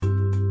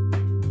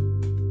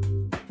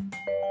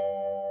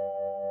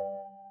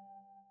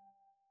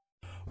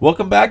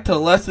Welcome back to the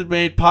Lesson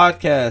Made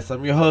Podcast.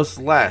 I'm your host,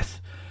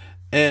 Les,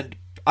 and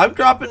I'm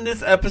dropping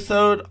this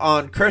episode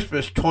on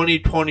Christmas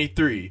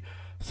 2023.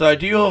 So I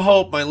do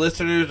hope my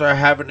listeners are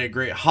having a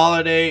great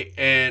holiday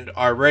and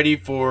are ready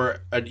for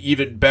an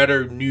even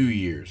better New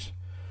Year's.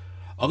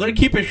 I'm going to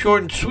keep it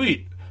short and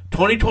sweet.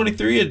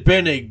 2023 has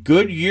been a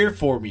good year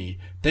for me.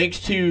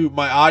 Thanks to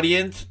my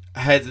audience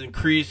has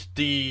increased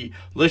the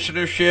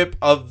listenership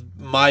of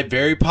my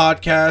very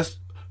podcast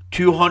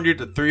 200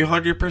 to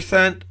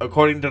 300%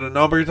 according to the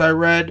numbers I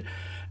read,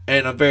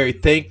 and I'm very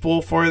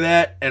thankful for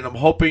that, and I'm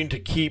hoping to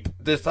keep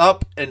this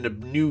up in the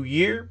new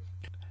year.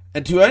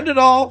 And to end it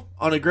all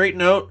on a great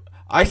note,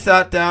 I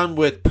sat down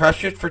with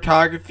Precious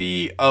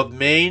Photography of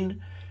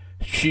Maine.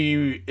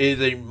 She is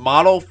a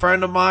model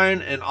friend of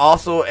mine and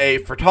also a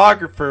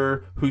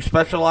photographer who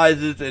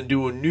specializes in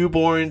doing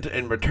newborns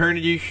and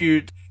maternity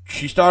shoots.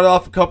 She started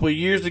off a couple of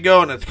years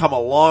ago and has come a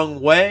long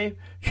way.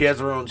 She has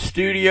her own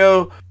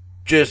studio,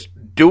 just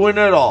doing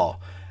it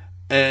all.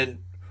 And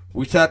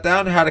we sat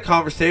down and had a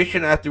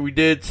conversation after we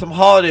did some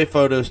holiday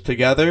photos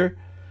together,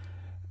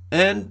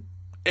 and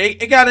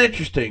it got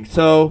interesting.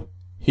 So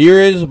here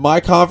is my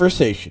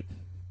conversation.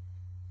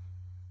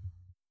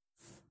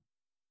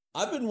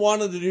 I've been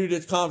wanting to do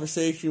this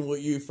conversation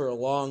with you for a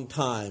long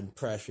time,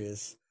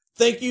 Precious.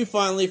 Thank you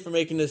finally for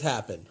making this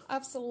happen.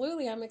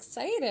 Absolutely, I'm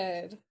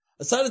excited.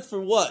 Excited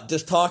for what?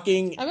 Just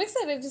talking? I'm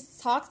excited to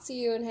just talk to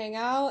you and hang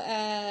out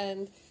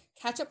and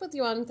catch up with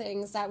you on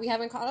things that we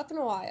haven't caught up in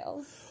a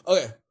while.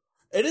 Okay.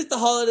 It is the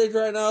holidays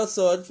right now,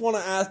 so I just want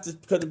to ask this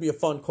because it'd be a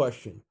fun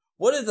question.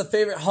 What is the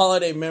favorite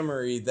holiday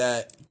memory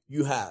that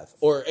you have?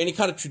 Or any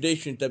kind of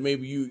tradition that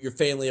maybe your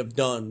family have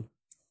done?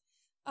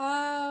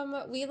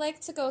 We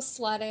like to go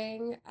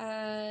sledding,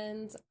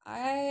 and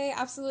I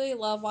absolutely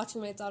love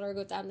watching my daughter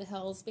go down the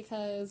hills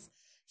because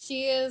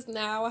she is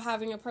now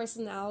having a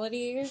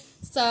personality,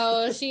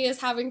 so she is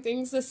having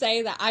things to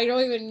say that I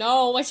don't even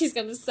know what she's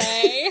going to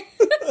say.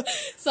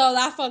 So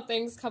that fun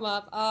things come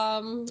up.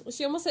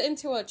 She almost hit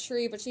into a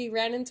tree, but she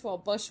ran into a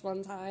bush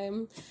one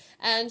time,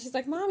 and she's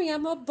like, "Mommy,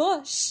 I'm a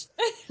bush."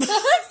 I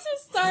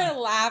just started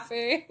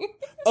laughing.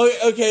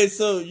 Okay,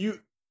 so you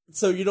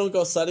don't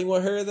go sledding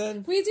with her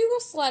then? We do go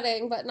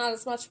sledding, but not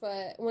as much.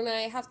 But when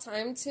I have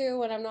time to,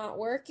 when I'm not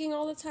working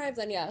all the time,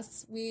 then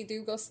yes, we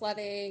do go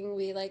sledding.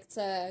 We like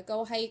to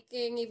go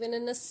hiking, even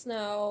in the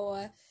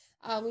snow.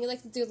 We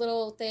like to do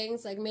little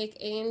things like make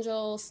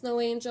angels, snow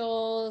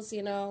angels,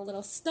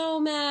 little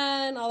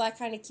snowmen, all that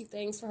kind of cute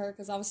things for her,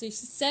 because obviously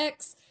she's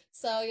 6,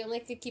 so you only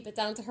have to keep it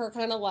down to her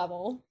kind of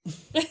level.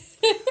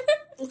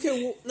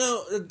 Okay, well,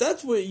 now,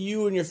 that's what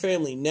you and your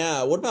family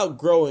now. What about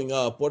growing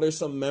up? What are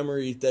some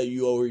memories that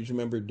you always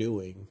remember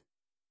doing?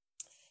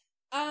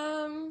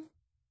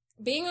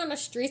 Being on the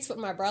streets with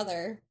my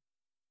brother.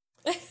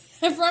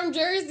 I'm from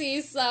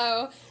Jersey, so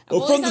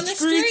I'm always from the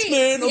streets,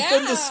 man. I'm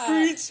from the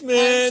streets,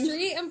 man.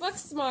 Street and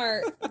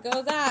Booksmart.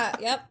 Go that.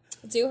 Yep.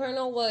 Do her in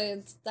the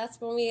woods. That's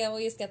when we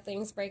always get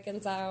things breaking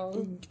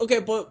down.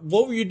 Okay, but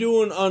what were you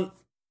doing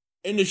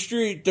in the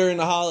street during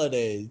the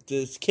holidays?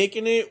 Just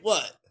kicking it?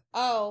 What?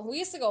 Oh, we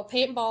used to go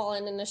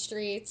paintballing in the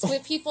streets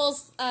with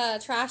people's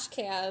trash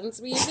cans.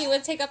 We usually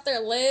would take up their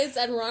lids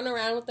and run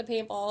around with the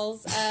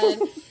paintballs,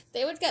 and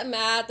they would get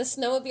mad. The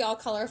snow would be all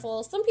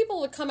colorful. Some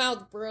people would come out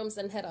with brooms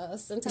and hit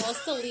us and tell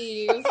us to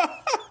leave.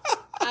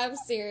 I'm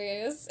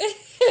serious.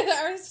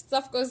 Our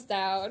stuff goes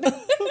down. Wow.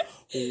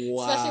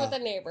 Especially with the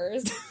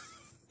neighbors.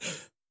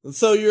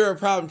 So you're a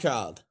problem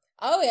child?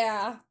 Oh,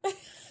 yeah. I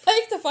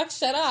like to fuck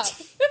shit up.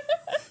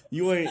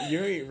 You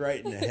ain't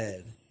right in the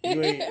head.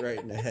 You ain't right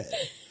in the head.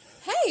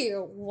 Hey,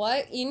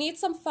 what? You need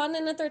some fun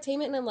and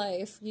entertainment in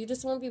life. You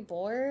just want to be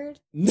bored?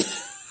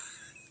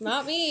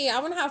 Not me. I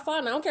want to have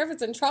fun. I don't care if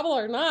it's in trouble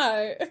or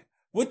not.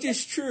 Which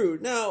is true.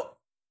 Now,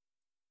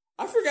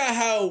 I forgot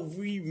how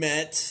we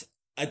met.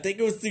 I think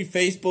it was through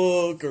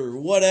Facebook or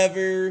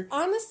whatever.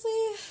 Honestly,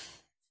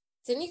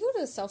 didn't you go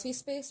to Selfie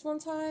Space one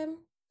time?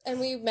 And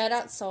we met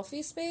at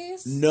Selfie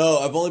Space? No,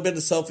 I've only been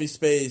to Selfie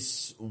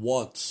Space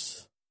once.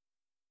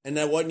 And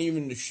that wasn't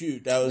even the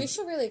shoot. We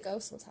should really go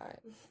sometime.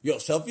 Yo,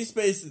 Selfie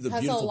Space is a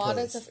beautiful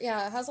place. It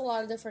has a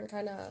lot of different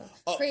kind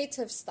of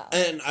creative stuff.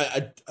 And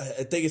I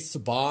think it's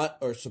Sabat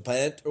or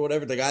Sabant or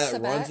whatever, the guy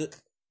that runs it.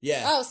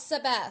 Yeah. Oh,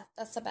 Sabat.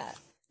 That's Sabat.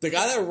 The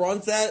guy that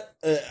runs that,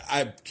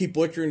 I keep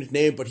butchering his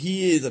name, but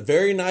he is a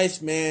very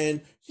nice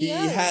man. He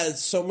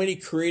has so many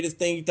creative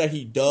things that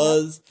he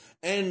does. Yep.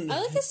 And I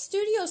like his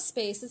studio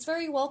space. It's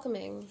very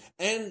welcoming.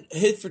 And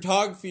his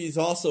photography is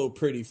also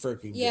pretty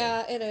freaking good.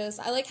 Yeah, it is.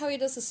 I like how he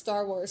does his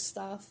Star Wars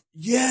stuff.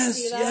 Yes,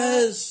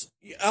 yes.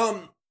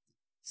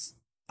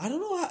 I don't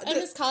know how... And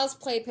his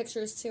cosplay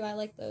pictures, too. I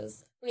like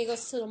those. When he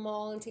goes to the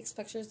mall and takes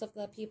pictures of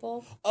the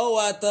people. Oh,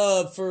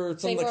 for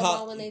some of the...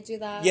 mall when they do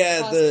that.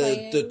 Yeah,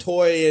 the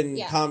toy and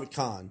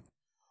Comic-Con.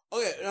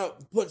 Okay, no,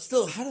 but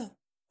still, how the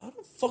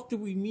fuck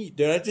did we meet?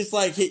 Did I just,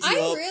 hit you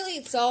up? I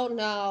really don't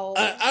know.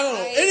 I don't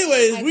know.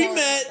 Anyways, we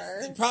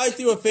met probably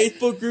through a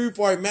Facebook group,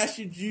 or I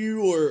messaged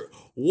you, or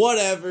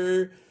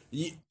whatever.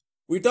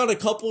 We done a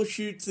couple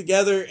shoots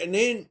together, and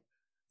then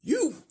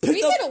you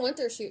picked up... We did a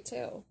winter shoot,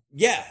 too.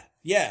 Yeah.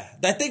 Yeah,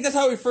 I think that's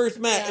how we first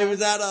met. Yeah. It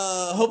was at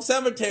Hope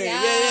Cemetery.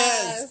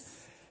 Yes.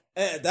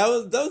 That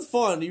was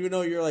fun, even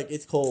though you're like,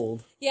 it's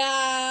cold.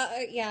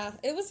 Yeah.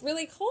 It was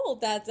really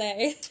cold that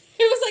day. It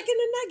was like in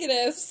the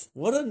negatives.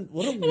 What a And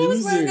loser. I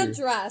was wearing a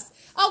dress.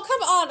 Oh,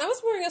 come on. I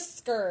was wearing a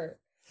skirt.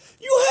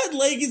 You had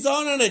leggings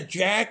on and a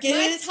jacket?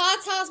 My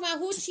tatas, my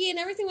hoochie, and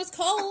everything was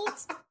cold.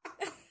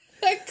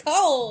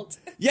 Cold.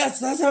 Yes,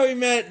 that's how we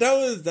met. That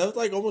was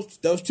like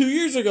that was 2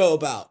 years ago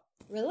about.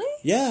 Really?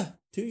 Yeah,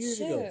 2 years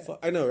ago.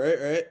 I know,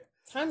 right?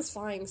 Time's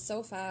flying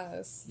so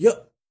fast.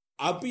 Yep.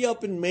 I'll be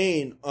up in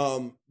Maine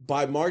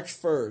by March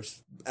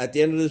 1st at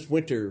the end of this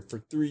winter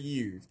for 3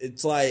 years.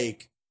 It's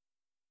like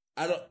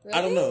I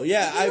don't know.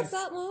 Yeah, I've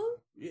that long?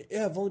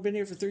 Yeah, I've only been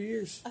here for 3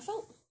 years. I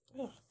felt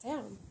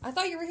damn. I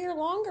thought you were here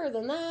longer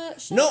than that.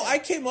 Shit. No, I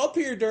came up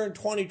here during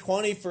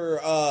 2020 for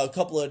a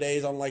couple of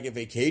days on like a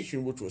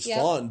vacation, which was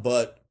fun,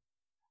 but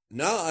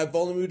no, I've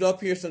only moved up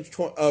here since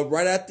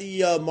right at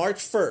the March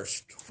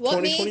 1st, 2021.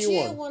 What made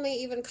you want to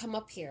even come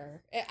up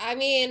here? I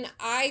mean,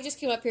 I just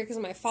came up here because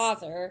of my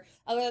father.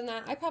 Other than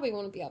that, I probably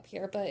wouldn't be up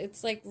here, but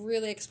it's like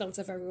really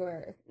expensive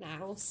everywhere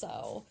now,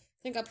 so I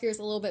think up here is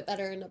a little bit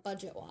better in the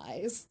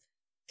budget-wise.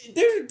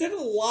 There's a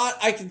lot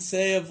I can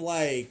say of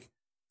like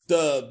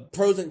the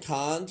pros and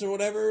cons or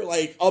whatever.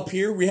 Like up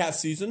here, we have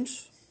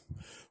seasons,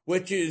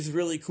 which is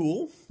really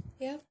cool.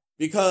 Yeah.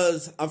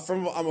 Because I'm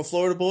a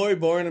Florida boy,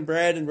 born and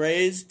bred and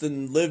raised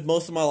and lived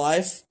most of my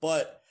life,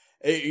 but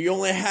you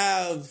only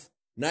have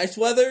nice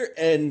weather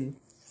and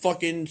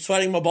fucking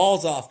sweating my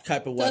balls off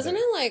type of weather. Doesn't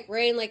it like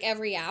rain like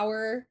every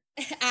hour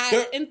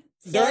in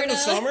Florida? During the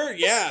summer?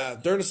 Yeah.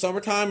 During the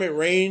summertime, it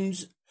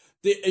rains.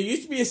 It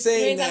used to be a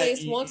saying it rains that at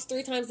least once,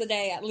 3 times a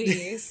day at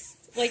least.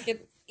 Like in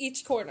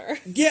each corner.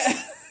 Yeah.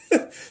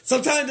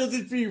 Sometimes it'll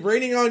just be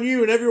raining on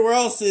you and everywhere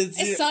else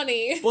it's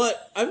sunny.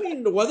 But, I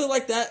mean, the weather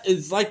like that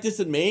is like this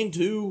in Maine,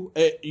 too.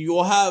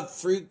 You'll have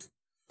freak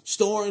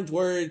storms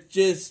where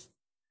it's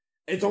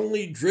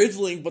only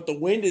drizzling, but the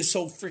wind is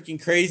so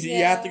freaking crazy,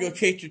 you have to go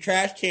chase your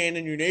trash can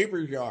in your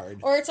neighbor's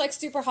yard. Or it's like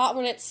super hot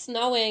when it's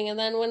snowing, and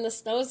then when the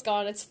snow's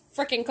gone, it's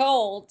freaking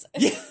cold.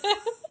 Yeah,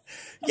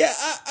 yeah.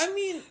 I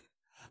mean,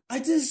 I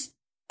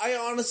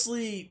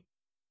honestly,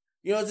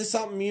 it's just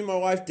something me and my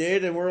wife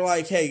did, and we're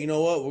like, hey, you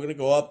know what? We're gonna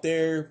go up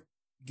there,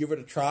 give it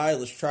a try.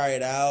 Let's try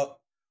it out.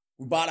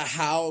 We bought a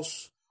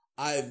house.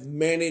 I've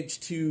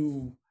managed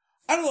to.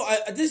 I don't know.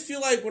 I just feel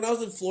like when I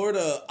was in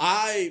Florida,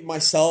 I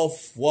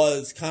myself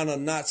was kind of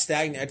not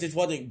stagnant. I just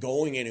wasn't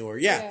going anywhere.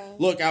 Yeah.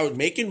 Look, I was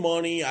making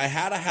money. I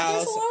had a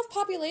house. There's a lot of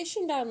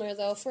population down there,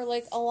 though, for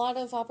like a lot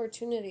of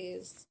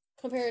opportunities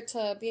compared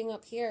to being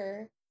up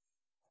here.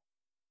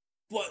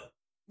 What?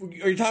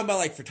 Are you talking about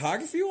like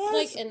photography wise?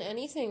 Like in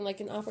anything,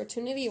 like in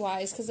opportunity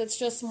wise, because it's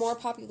just more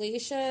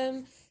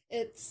population.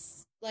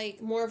 It's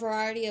like more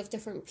variety of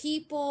different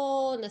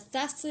people,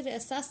 necessity,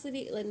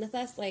 like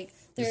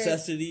their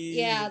necessity.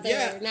 Yeah,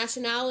 their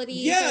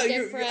nationalities. Yeah, are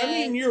different. I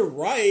mean, you're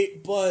right,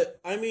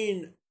 but I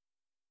mean,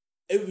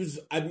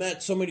 I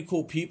met so many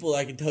cool people.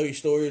 I can tell you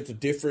stories of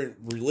different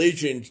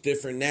religions,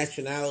 different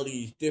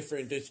nationalities,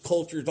 different just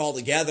cultures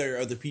altogether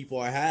of the people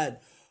I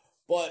had,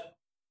 but.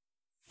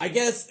 I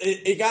guess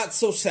it got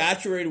so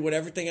saturated with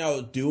everything I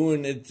was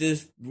doing. It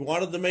just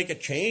wanted to make a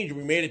change.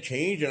 We made a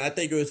change, and I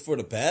think it was for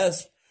the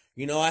best.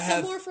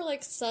 More for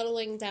like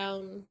settling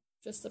down,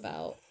 just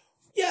about.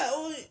 Yeah,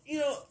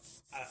 well,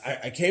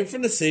 I came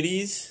from the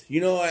cities.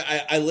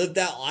 I lived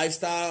that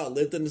lifestyle. I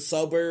lived in the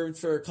suburbs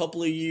for a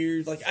couple of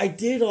years. Like I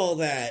did all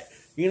that,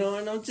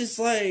 and I'm just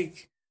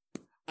like.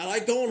 I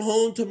like going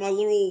home to my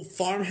little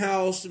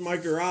farmhouse in my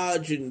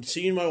garage and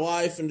seeing my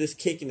wife and just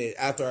kicking it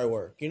after I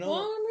work, Well,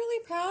 I'm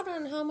really proud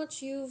on how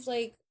much you've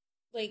like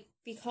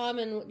become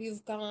and what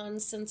you've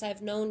gone since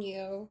I've known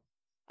you.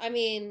 I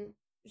mean,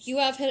 you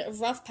have hit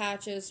rough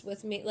patches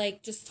with me,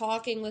 like just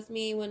talking with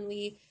me when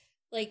we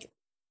like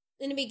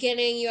in the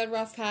beginning you had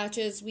rough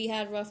patches, we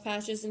had rough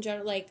patches in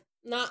general, like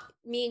not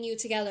me and you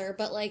together,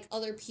 but like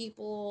other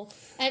people.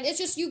 And it's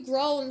just you've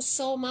grown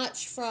so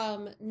much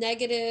from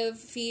negative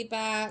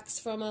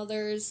feedbacks from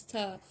others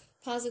to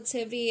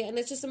positivity. And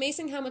it's just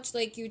amazing how much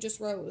like you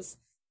just rose.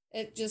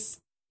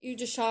 You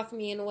just shock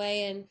me in a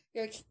way. And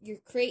your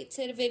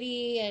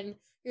creativity and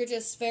you're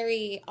just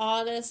very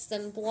honest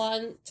and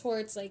blunt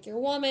towards like your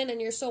woman. And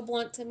you're so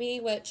blunt to me,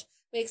 which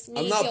makes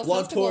me feel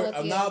comfortable with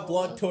you. I'm not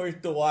blunt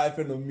towards the wife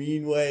in a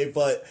mean way,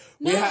 but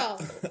like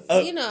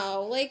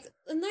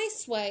a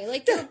nice way.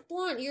 Like you're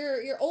blunt,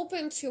 you're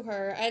open to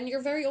her, and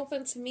you're very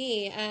open to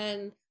me,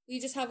 and we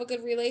just have a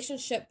good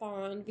relationship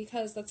bond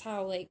because that's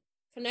how like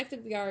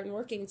connected we are and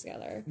working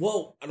together.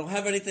 Well, I don't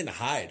have anything to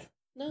hide.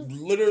 No,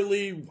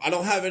 literally, I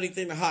don't have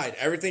anything to hide.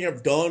 Everything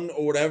I've done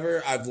or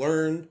whatever, I've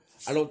learned.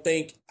 I don't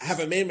think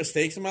have I made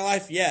mistakes in my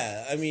life.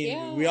 Yeah, I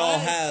mean, we all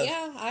have.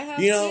 Yeah, I have.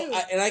 Too.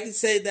 And I can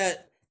say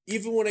that.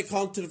 Even when it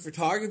comes to the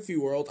photography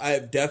world, I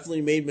have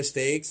definitely made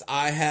mistakes.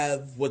 I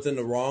was in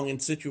the wrong in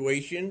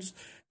situations,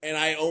 and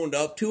I owned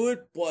up to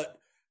it. But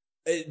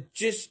it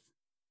just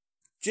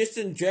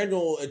in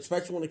general,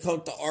 especially when it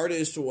comes to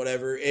artists or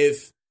whatever,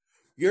 if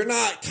you're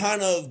not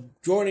kind of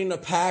joining the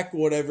pack or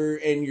whatever,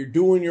 and you're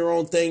doing your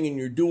own thing and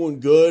you're doing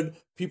good,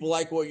 people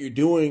like what you're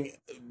doing,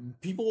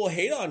 people will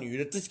hate on you.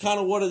 That's just kind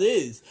of what it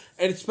is.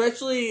 And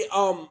especially,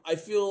 I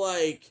feel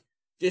like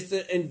just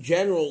in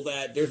general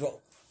that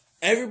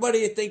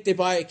everybody that think they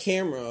buy a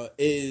camera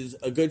is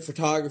a good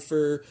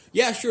photographer.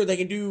 Yeah, sure, they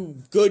can do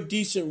good,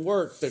 decent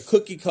work, the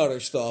cookie cutter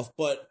stuff,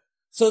 but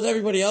so is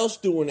everybody else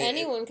doing it.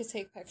 Anyone could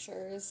take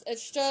pictures.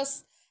 It's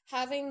just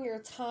having your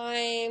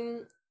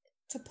time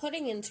to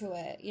putting into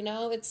it.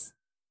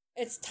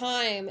 It's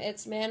time,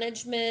 it's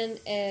management,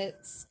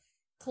 it's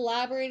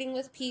collaborating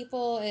with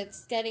people,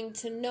 it's getting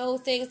to know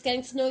things,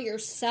 getting to know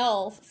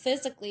yourself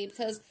physically,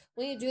 because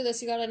when you do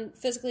this, you gotta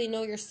physically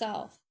know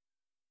yourself.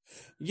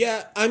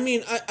 Yeah, I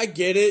mean, I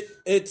get it.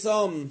 It's,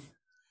 I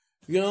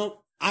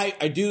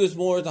do this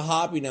more as a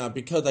hobby now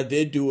because I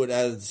did do it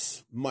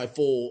as my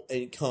full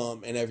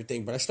income and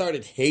everything, but I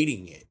started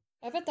hating it.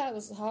 I bet that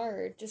was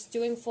hard, just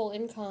doing full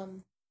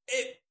income.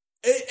 It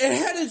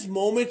had its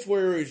moments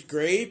where it was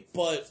great,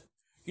 but,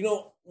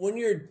 when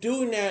you're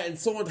doing that and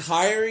someone's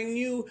hiring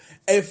you,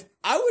 if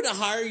I were to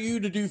hire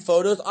you to do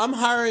photos, I'm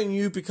hiring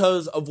you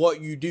because of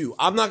what you do.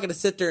 I'm not going to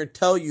sit there and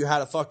tell you how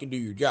to fucking do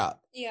your job.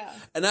 Yeah.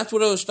 And that's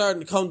what it was starting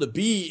to come to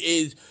be,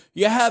 is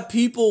you have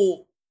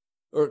people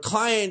or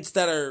clients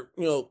that are,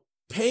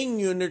 paying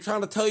you and they're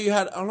trying to tell you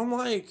how to, and I'm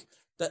like,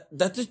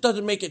 that just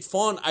doesn't make it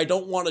fun. I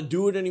don't want to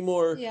do it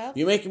anymore. Yeah.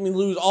 You're making me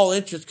lose all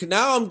interest, because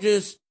now I'm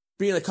just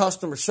being a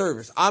customer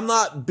service. I'm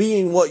not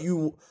being what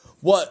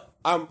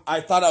I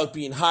thought I was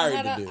being hired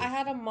to do. I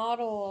had a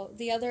model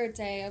the other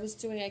day. I was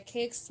doing a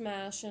cake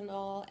smash and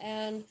all,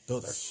 and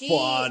those are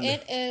fun.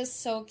 It is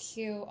so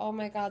cute. Oh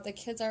my god, the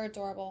kids are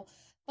adorable.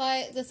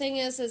 But the thing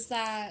is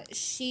that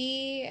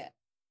she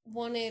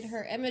wanted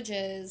her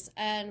images,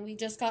 and we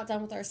just got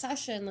done with our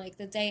session like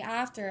the day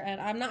after, and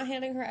I'm not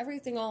handing her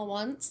everything all at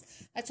once.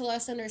 I told her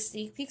to send her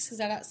sneak peeks because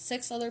I got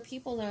 6 other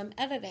people that I'm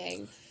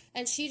editing.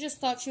 And she just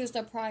thought she was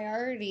the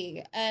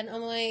priority. And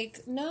I'm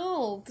like,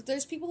 no,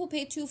 there's people who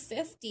pay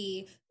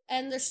 $250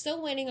 and they're still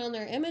waiting on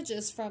their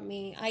images from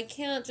me. I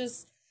can't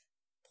just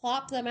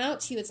plop them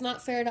out to you. It's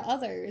not fair to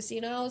others,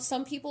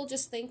 Some people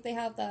just think they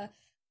have the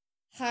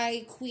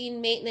high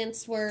queen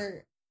maintenance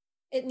where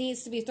it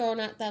needs to be thrown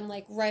at them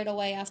like right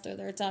away after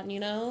they're done,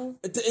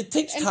 It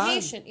takes and time.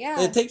 Patient, yeah.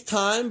 It takes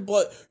time,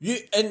 but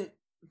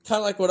kind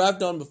of like what I've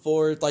done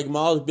before. It's like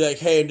Miles would be like,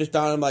 hey, I'm just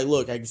down. I'm like,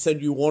 look, I can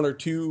send you 1 or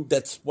 2.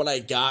 That's what I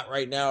got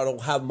right now. I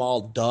don't have them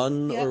all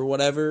done or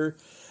whatever.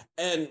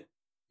 And,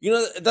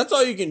 that's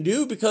all you can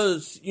do,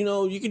 because,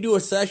 you can do a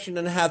session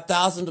and have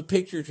thousands of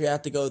pictures you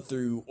have to go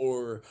through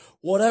or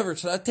whatever.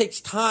 So that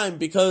takes time,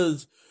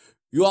 because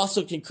you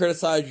also can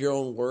criticize your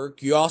own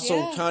work. You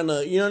also kind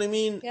of, you know what I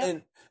mean? Yep.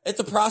 And it's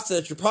a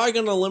process. You're probably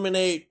going to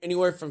eliminate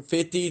anywhere from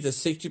 50 to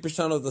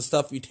 60% of the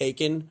stuff you've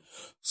taken.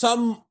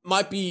 Some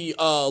might be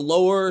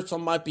lower,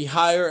 some might be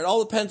higher. It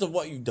all depends on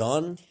what you've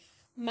done.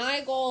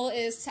 My goal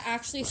is to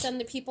actually send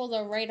the people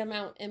the right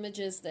amount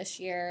images this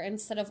year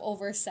instead of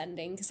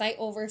oversending, because I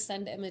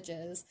oversend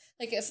images.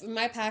 Like if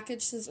my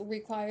package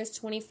requires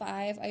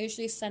 25, I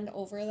usually send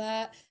over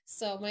that.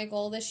 So my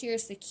goal this year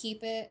is to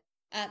keep it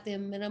at the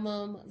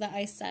minimum that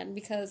I send,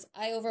 because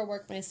I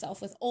overwork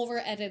myself with over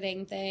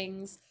editing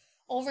things,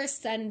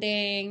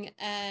 oversending,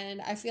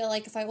 and I feel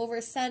like if I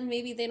oversend,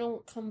 maybe they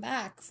don't come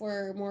back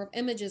for more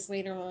images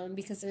later on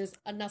because there's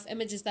enough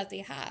images that they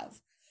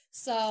have.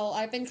 So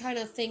I've been kind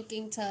of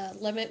thinking to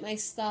limit my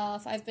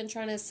stuff. I've been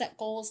trying to set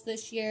goals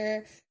this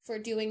year for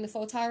doing the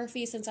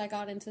photography since I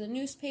got into the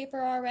newspaper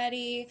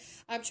already.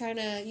 I'm trying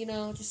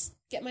to, just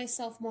get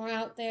myself more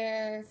out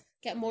there,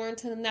 get more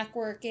into the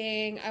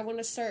networking. I want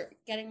to start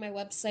getting my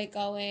website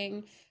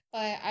going,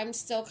 but I'm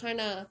still kind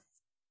of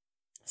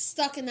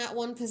stuck in that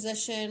one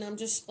position. I'm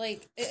just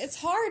like, it's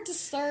hard to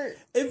start.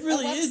 It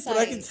really is, but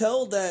I can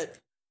tell that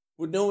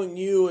with knowing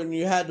you, and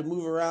you had to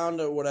move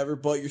around or whatever,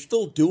 but you're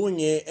still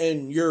doing it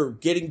and you're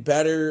getting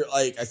better.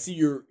 Like, I see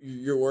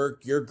your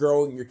work, you're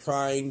growing, you're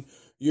trying,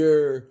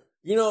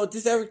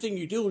 just everything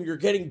you do, and you're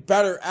getting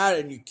better at it,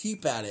 and you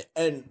keep at it.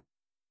 And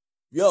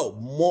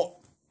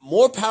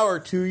more power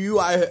to you.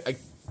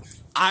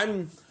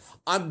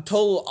 I'm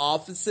total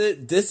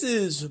opposite. This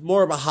is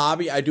more of a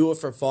hobby. I do it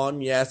for fun.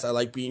 Yes, I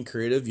like being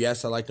creative.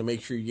 Yes, I like to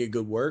make sure you get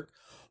good work.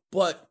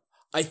 But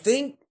I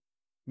think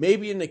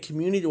maybe in the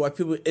community, what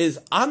people is,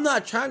 I'm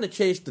not trying to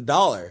chase the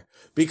dollar,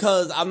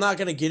 because I'm not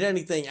going to get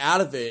anything out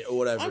of it or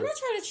whatever. I'm not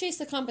trying to chase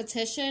the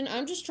competition.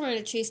 I'm just trying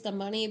to chase the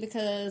money,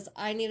 because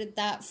I needed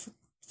that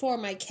for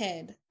my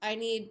kid. I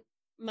need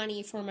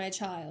money for my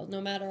child,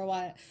 no matter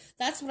what.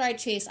 That's what I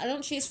chase. I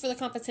don't chase for the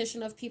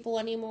competition of people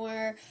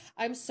anymore.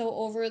 I'm so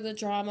over the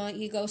drama,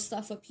 ego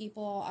stuff with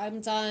people.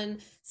 I'm done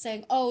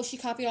saying, oh, she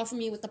copied off of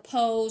me with the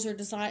pose or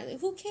design.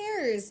 Who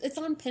cares? It's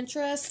on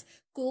Pinterest,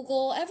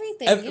 Google,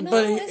 everything.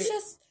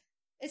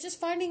 It's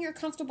just finding your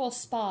comfortable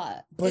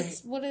spot.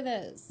 It's what it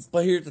is.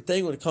 But here's the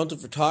thing: when it comes to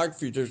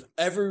photography, there's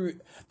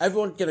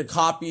everyone's gonna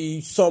copy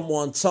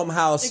someone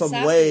somehow, some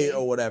way,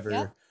 or whatever.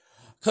 Yep.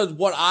 because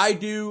what I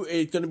do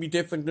is going to be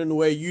different than the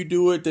way you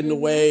do it, than the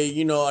way,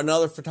 you know,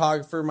 another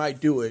photographer might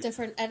do it.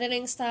 Different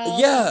editing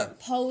styles, Yeah. different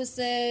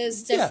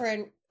poses,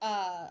 different,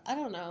 I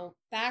don't know,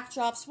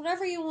 backdrops,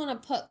 whatever you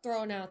want to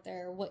thrown out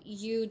there, what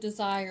you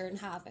desire and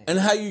have it. And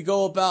how you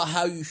go about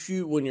how you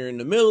shoot when you're in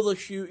the middle of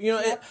the shoot. You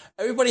know,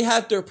 everybody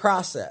has their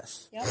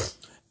process. Yep.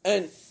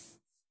 And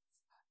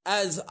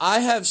as I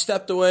have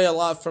stepped away a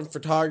lot from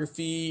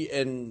photography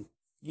and,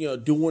 you know,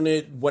 doing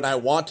it when I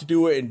want to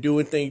do it and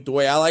doing things the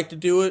way I like to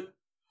do it,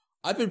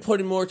 I've been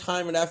putting more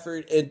time and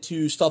effort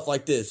into stuff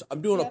like this.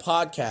 I'm doing a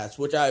podcast,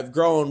 which I've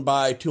grown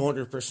by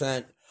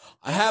 200%.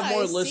 I have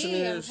more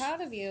listeners. I'm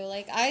proud of you.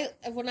 Like,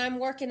 when I'm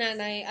working at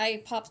night,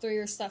 I pop through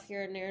your stuff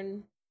here and there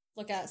and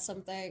look at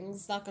some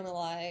things. Not gonna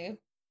lie,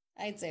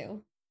 I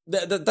do.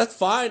 That's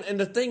fine. And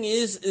the thing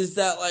is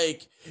that,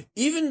 like,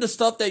 even the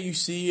stuff that you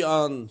see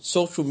on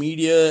social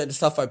media and the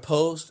stuff I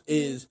post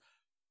is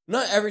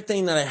not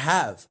everything that I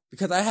have,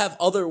 because I have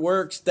other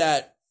works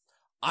that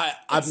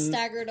I'm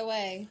staggered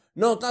away.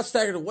 No, it's not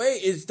staggered away.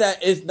 It's that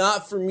it's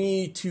not for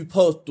me to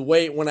post the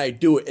way when I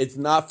do it. It's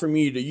not for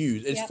me to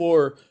use. It's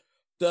for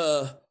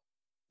the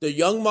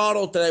young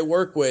models that I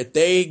work with.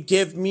 They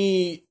give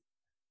me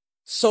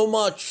so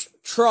much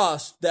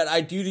trust that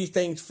I do these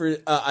things for,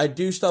 I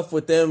do stuff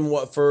with them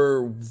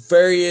for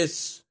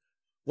various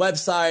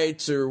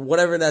websites or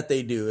whatever that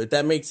they do, if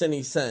that makes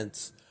any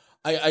sense.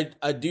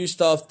 I do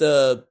stuff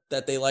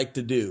that they like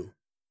to do.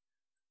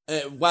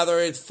 Whether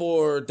it's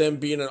for them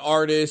being an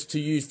artist to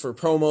use for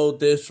promo,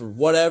 this or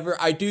whatever,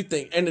 I do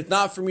think, and it's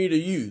not for me to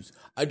use.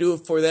 I do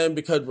it for them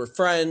because we're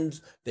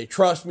friends. They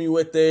trust me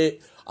with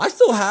it. I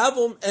still have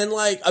them, and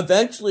like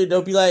eventually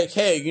they'll be like,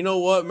 "Hey, you know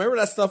what? Remember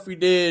that stuff we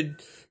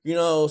did? You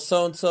know,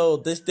 so and so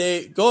this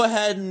day. Go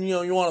ahead and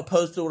you want to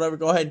post it, or whatever.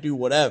 Go ahead and do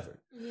whatever."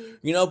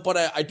 You know, but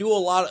I do a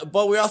lot,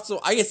 but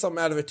I get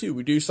something out of it too.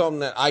 We do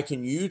something that I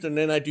can use, and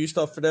then I do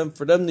stuff for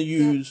them to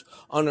use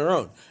on their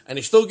own. And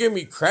they still give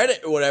me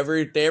credit or whatever.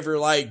 If they ever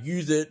like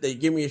use it, they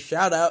give me a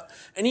shout out.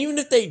 And even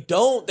if they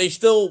don't, they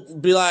still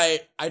be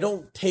like, I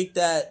don't take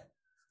that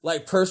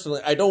like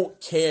personally. I don't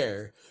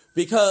care.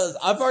 Because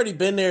I've already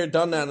been there,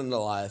 done that in the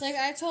life. Like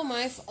I tell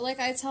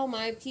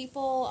my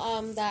people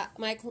that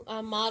my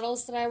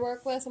models that I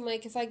work with, I'm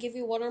like, if I give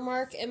you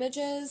watermark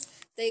images,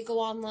 they go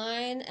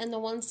online, and the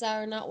ones that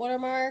are not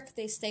watermark,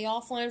 they stay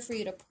offline for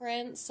you to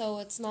print, so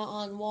it's not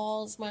on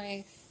walls.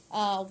 My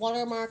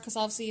watermark, because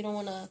obviously you don't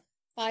want to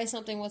buy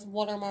something with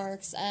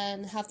watermarks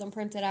and have them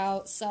printed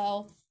out.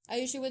 So I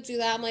usually would do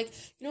that. I'm like,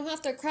 you don't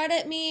have to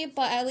credit me,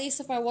 but at least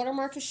if my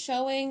watermark is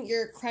showing,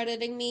 you're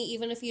crediting me,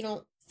 even if you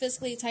don't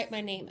physically type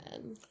my name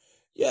in.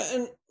 Yeah,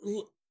 and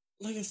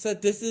like I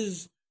said, this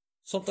is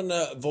something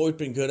that I've always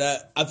been good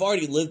at. I've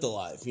already lived a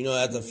life,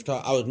 as a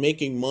photographer. I was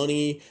making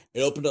money. It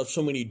opened up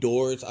so many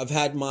doors. I've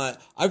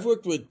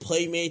worked with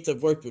playmates.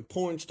 I've worked with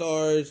porn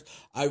stars.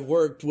 I've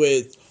worked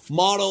with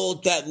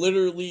models that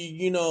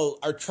literally,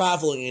 are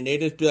traveling, and they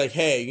just be like,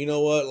 hey, you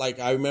know what?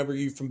 Like, I remember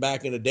you from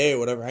back in the day or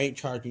whatever. I ain't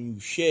charging you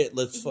shit.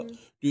 Let's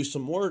do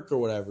some work or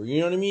whatever. You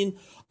know what I mean?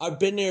 I've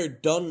been there,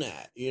 done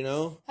that,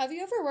 Have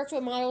you ever worked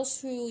with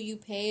models who you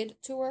paid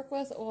to work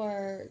with,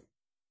 or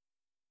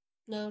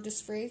no,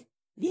 just free?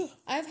 Yeah.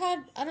 I've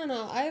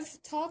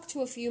talked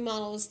to a few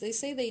models. They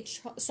say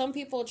some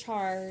people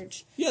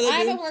charge. Yeah, I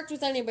haven't worked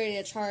with anybody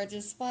that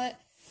charges, but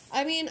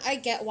I mean, I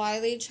get why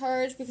they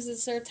charge because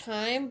it's their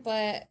time,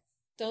 but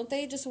don't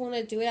they just want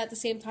to do it at the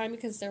same time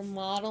because they're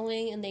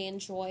modeling and they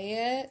enjoy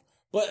it?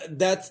 But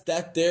that's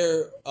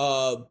their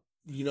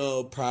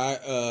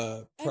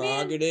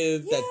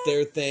prerogative. That's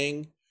their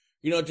thing.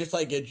 Just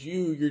like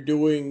you're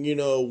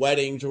doing,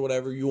 weddings or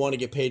whatever, you want to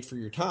get paid for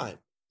your time.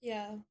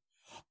 Yeah.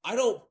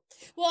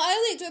 Well, I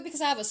only do it because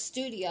I have a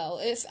studio.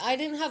 If I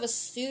didn't have a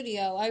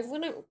studio, I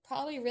wouldn't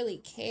probably really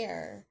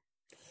care.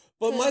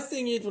 But my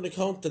thing is, when it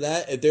comes to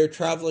that, if they're a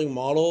traveling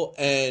model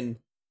and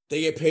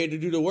they get paid to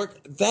do the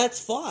work,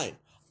 that's fine.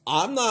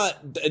 That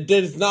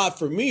is not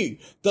for me.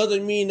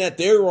 Doesn't mean that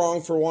they're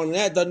wrong for wanting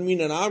that. Doesn't mean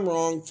that I'm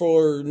wrong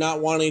for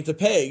not wanting to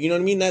pay. You know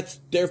what I mean? That's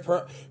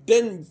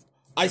then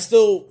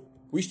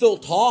we still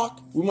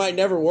talk. We might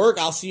never work.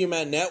 I'll see them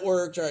at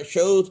networks or at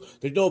shows.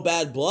 There's no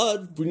bad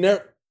blood. We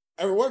never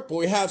ever work, but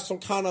we have some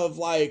kind of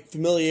like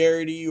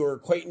familiarity or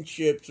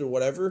acquaintanceships or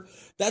whatever.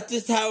 That's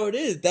just how it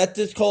is. That's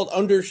just called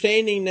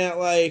understanding that,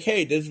 like,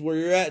 hey, this is where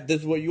you're at.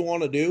 This is what you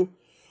want to do.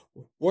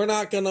 We're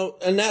not gonna,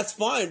 and that's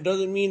fine.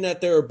 Doesn't mean that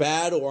they're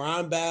bad or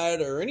I'm bad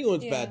or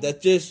anyone's bad.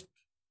 It's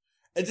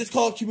just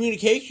called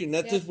communication.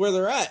 That's just where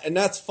they're at, and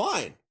that's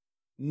fine.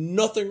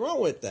 Nothing wrong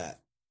with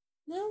that.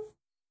 No,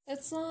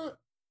 it's not.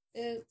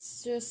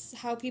 It's just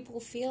how people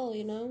feel,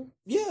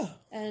 Yeah.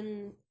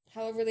 And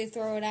however they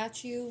throw it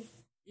at you,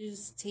 you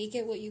just take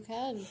it what you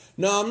can.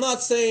 No, I'm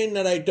not saying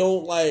that I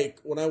don't like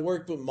when I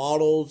worked with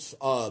models,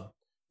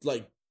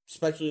 like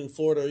especially in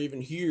Florida or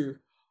even here.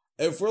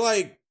 If we're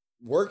like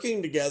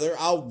working together,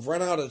 I'll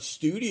rent out a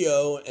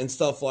studio and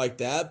stuff like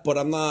that. But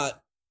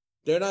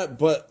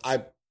but I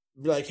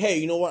be like, hey,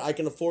 you know what? I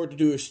can afford to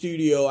do a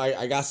studio.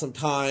 I got some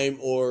time,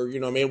 or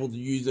I'm able to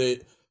use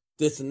it,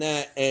 this and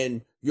that,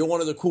 and you're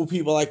one of the cool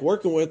people I like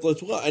working with.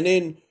 Let's go. And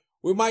then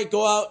we might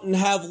go out and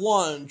have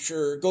lunch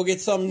or go get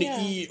something to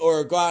eat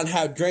or go out and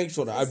have drinks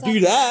with her. I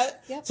do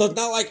that. Yep. So it's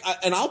not like,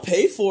 and I'll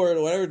pay for it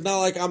or whatever. It's not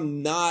like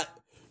I'm not,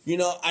 you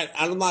know,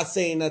 I'm not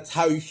saying that's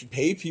how you should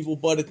pay people,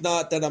 but it's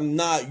not that I'm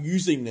not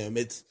using them.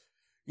 It's,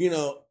 you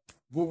know,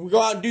 we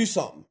go out and do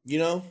something, you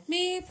know?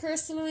 Me,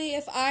 personally,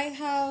 if I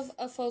have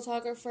a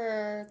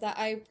photographer that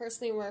I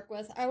personally work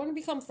with, I want to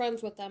become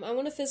friends with them. I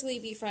want to physically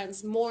be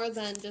friends more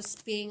than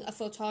just being a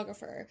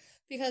photographer.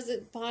 Because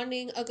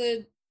bonding a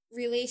good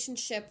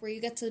relationship where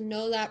you get to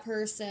know that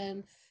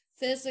person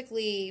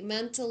physically,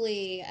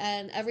 mentally,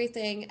 and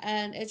everything,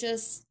 and it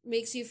just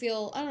makes you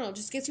feel, I don't know,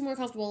 just gets you more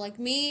comfortable. Like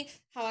me,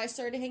 how I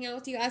started hanging out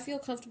with you, I feel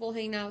comfortable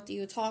hanging out with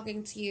you,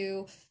 talking to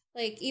you,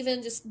 like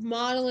even just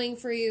modeling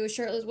for you,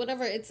 shirtless,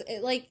 whatever.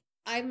 Like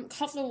I'm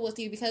comfortable with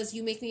you because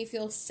you make me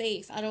feel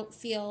safe. I don't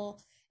feel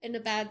in a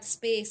bad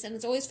space, and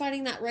it's always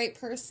finding that right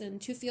person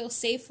to feel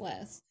safe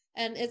with.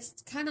 And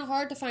it's kind of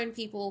hard to find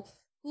people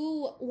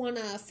who want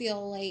to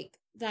feel like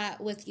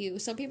that with you.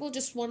 Some people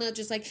just want to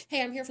just like,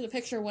 hey, I'm here for the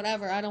picture,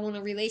 whatever. I don't want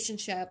a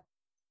relationship.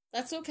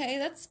 That's okay.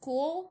 That's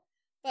cool.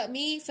 But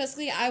me,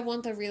 physically, I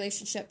want the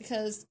relationship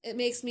because it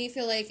makes me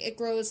feel like it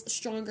grows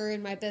stronger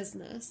in my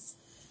business.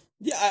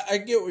 Yeah, I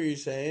get what you're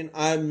saying.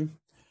 And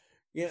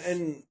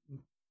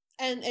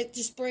it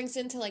just brings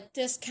into like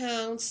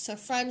discounts to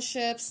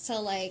friendships to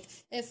like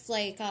if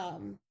like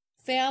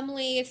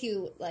family, if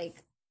you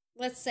like,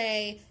 let's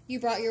say you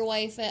brought your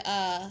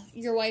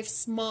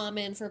wife's mom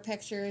in for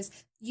pictures,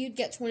 you'd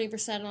get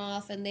 20%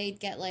 off, and they'd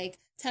get like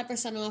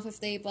 10% off if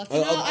they book.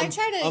 You know,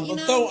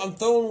 I'm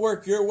throwing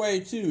work your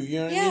way too. You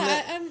know what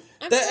I mean?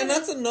 And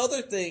that's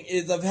another thing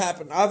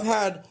I've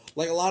had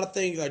like a lot of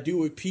things I do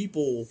with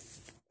people,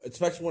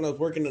 especially when I was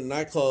working in a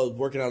nightclub,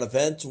 working on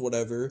events or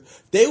whatever.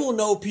 They will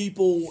know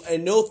people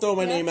and they'll throw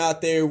my name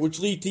out there, which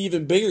leads to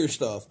even bigger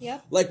stuff.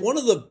 Yep. Like one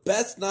of the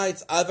best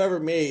nights I've ever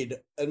made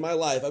in my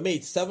life. I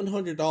made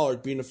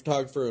 $700 being a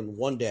photographer in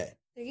one day.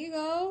 There you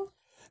go.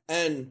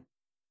 And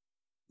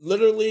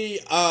literally,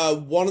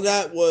 one of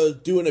that was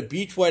doing a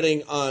beach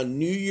wedding on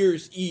New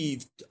Year's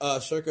Eve,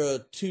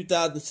 circa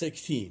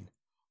 2016,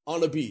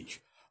 on a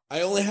beach.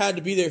 I only had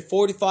to be there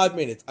 45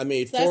 minutes. I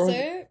made That's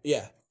it?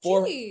 Yeah.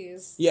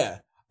 Jeez. Yeah.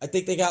 I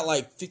think they got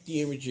like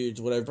 50 images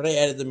or whatever, but I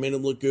added them in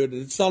and look good.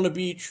 And it's on the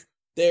beach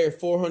there,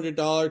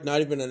 $400, not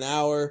even an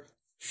hour.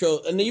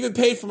 And they even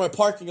paid for my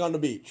parking on the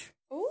beach.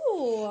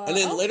 Ooh. And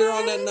then later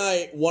on that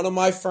night, one of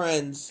my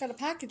friends. Got a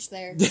package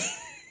there.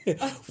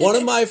 One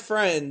of my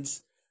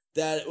friends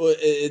that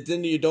it's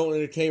in the adult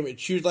entertainment,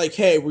 she was like,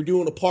 hey, we're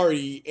doing a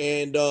party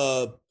and,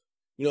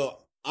 you know,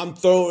 I'm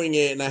throwing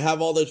it and I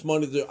have all this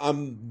money.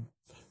 I'm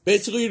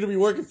basically to be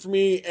working for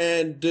me.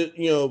 And,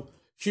 you know,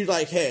 she's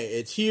like, hey,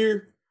 it's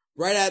here.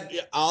 Right at,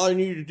 all I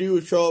need to do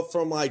is show up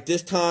from like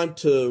this time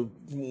to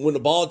when the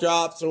ball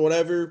drops or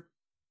whatever.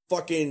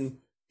 Fucking,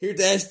 here's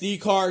the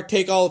SD card,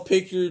 take all the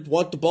pictures.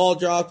 Once the ball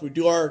drops, we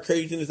do our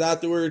craziness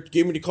afterwards.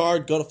 Give me the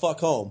card, go the fuck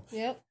home.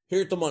 Yep.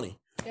 Here's the money.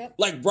 Yep.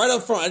 Like right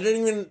up front. I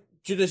didn't even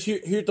just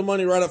here's the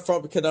money right up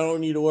front because I don't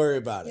need to worry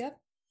about it. Yep.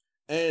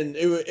 And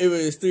it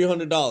was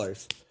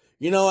 $300.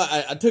 You know,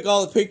 I took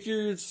all the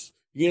pictures.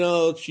 You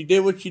know, she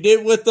did what she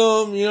did with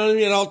them. You know what I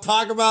mean? I'll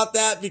talk about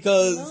that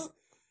because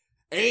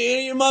it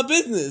ain't my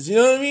business. You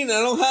know what I mean? I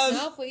don't have.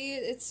 No, but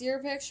it's your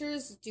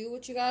pictures. Do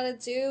what you gotta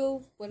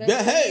do. Whatever.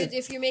 Yeah, hey.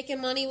 If you're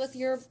making money with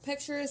your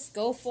pictures,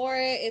 go for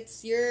it.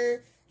 It's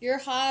your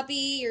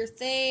hobby, your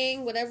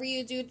thing. Whatever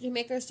you do to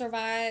make her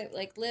survive,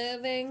 like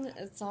living,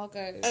 it's all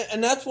good.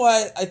 And that's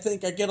why I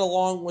think I get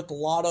along with a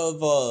lot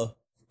of.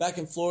 Back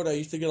in Florida, I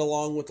used to get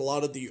along with a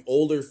lot of the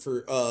older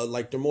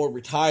like they're more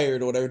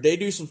retired or whatever. They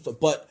do some stuff,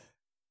 but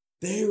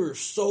they were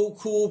so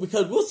cool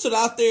because we'll sit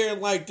out there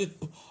and like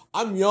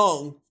I'm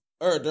young.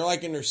 Or they're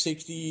like in their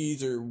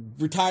 60s or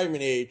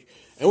retirement age,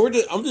 and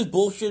I'm just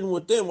bullshitting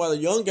with them while the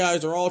young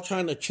guys are all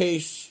trying to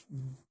chase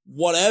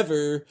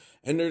whatever,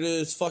 and they're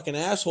just fucking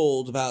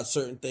assholes about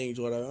certain things,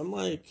 whatever. I'm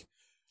like,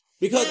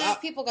 because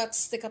people got to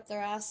stick up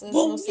their asses.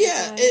 Well,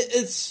 yeah,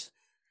 it's,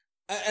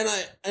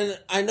 and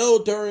I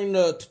know during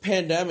the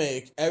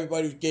pandemic,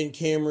 everybody was getting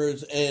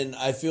cameras, and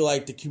I feel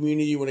like the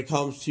community when it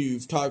comes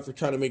to photography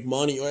trying to make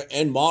money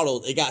and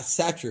models, it got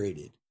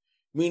saturated.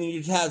 Meaning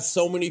you have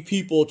so many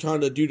people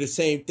trying to do the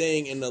same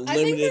thing in a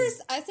limited...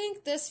 I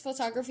think this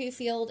photography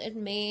field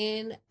in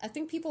Maine, I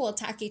think people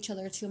attack each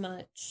other too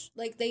much.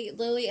 Like, they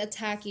literally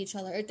attack each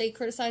other. They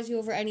criticize you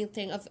over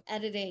anything, of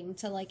editing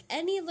to, like,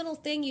 any little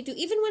thing you do.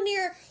 Even when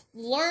you're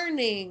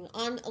learning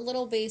on a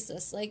little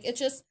basis. Like,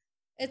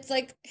 it's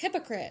like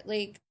hypocrite.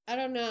 Like, I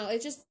don't know.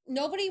 It just,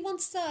 nobody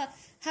wants to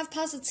have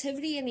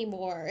positivity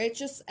anymore. It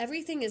just,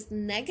 everything is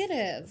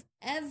negative.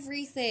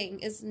 Everything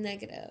is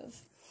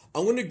negative.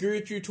 I'm going to agree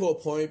with you to a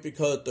point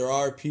because there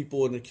are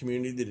people in the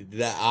community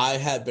that I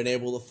have been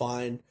able to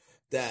find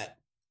that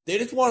they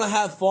just want to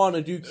have fun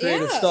and do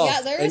creative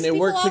stuff, and they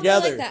work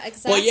together. Like that,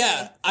 exactly. But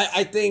yeah,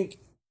 I think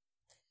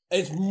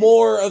it's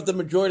more of the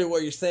majority of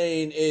what you're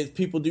saying is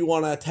people do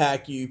want to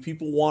attack you.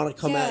 People want to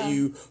come at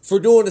you for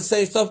doing the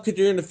same stuff because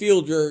you're in the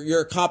field.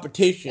 You're a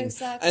competition.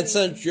 Exactly. And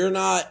since you're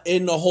not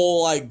in the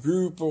whole like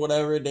group or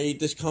whatever, they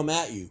just come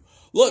at you.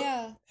 Look,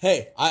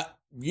 hey,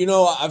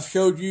 I've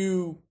showed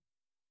you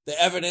the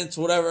evidence,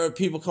 whatever, of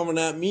people coming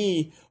at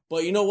me.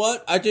 But you know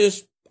what?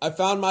 I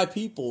found my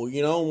people,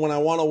 when I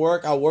want to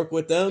work, I'll work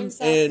with them.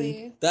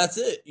 Exactly. And that's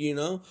it,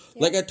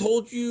 Like I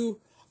told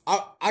you,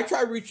 I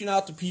try reaching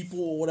out to people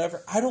or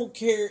whatever. I don't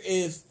care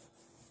if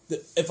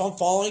I'm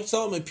following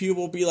something and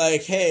people will be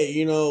like, hey,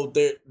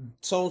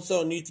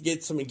 so-and-so needs to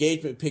get some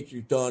engagement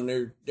pictures done.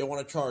 They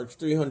want to charge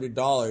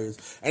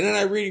 $300. And then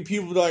I'm reading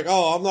people be like,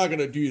 oh, I'm not going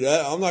to do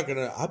that.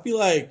 I'll be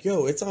like,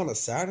 yo, it's on a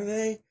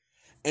Saturday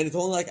and it's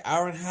only like an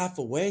hour and a half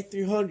away,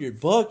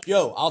 $300.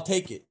 Yo, I'll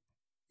take it.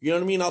 You know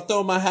what I mean? I'll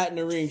throw my hat in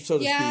the ring, so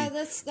to speak. Yeah,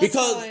 that's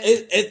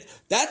because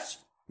that's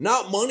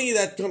not money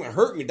that's gonna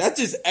hurt me. That's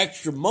just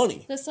extra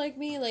money. That's like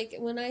me, like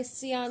when I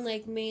see on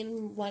like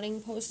main wedding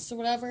posts or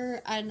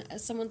whatever, and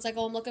someone's like,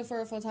 "Oh, I'm looking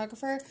for a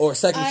photographer or a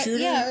second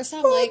shooter," or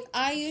something. Like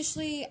I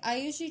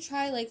usually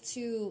try like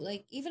to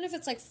like even if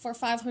it's like for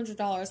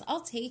 $500, I'll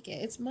take it.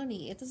 It's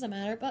money. It doesn't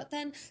matter. But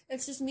then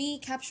it's just me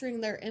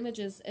capturing their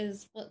images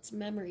is what's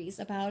memories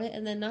about it,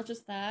 and then not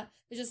just that,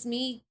 it's just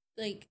me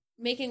like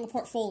making a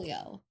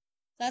portfolio.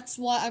 That's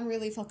what I'm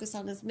really focused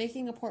on is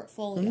making a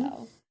portfolio.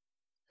 Mm-hmm.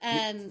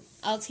 And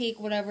I'll take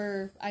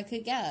whatever I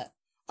could get.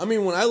 I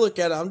mean, when I look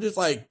at it, I'm just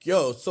like,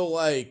 yo, so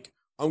like,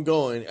 I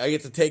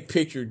get to take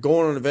pictures, go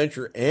on an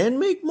adventure, and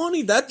make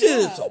money. That's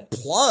just a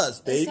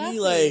plus,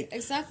 baby.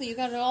 Exactly. You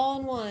got it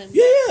all in one.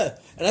 Yeah.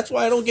 And that's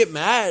why I don't get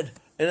mad.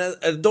 And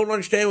I don't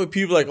understand when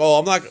people are like, oh,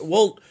 I'm not,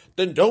 well,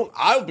 then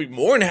I'll be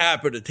more than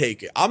happy to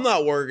take it. I'm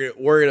not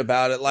worried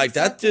about it. Like,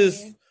 exactly.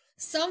 That's just...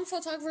 Some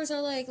photographers are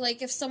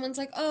like if someone's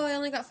like, oh, I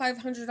only got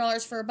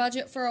 $500 for a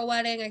budget for a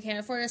wedding, I can't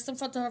afford it. Some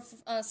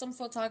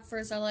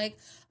photographers are like,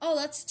 oh,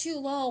 that's too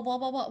low, blah,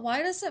 blah, blah.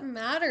 Why does it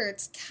matter?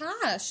 It's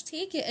cash.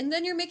 Take it. And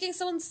then you're making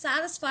someone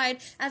satisfied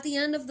at the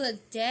end of the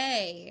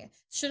day.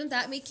 Shouldn't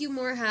that make you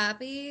more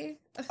happy?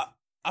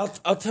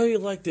 I'll tell you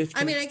like this.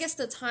 I mean, I guess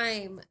the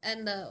time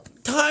and the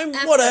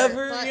effort,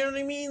 whatever, you know what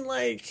I mean?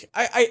 Like,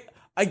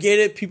 I get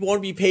it. People want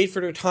to be paid for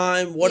their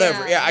time,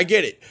 whatever. Yeah, I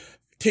get it.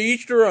 To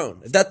each their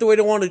own. Is that the way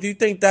they want to do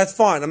things? That's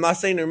fine. I'm not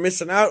saying they're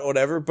missing out or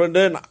whatever, but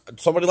then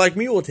somebody like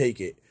me will take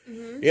it.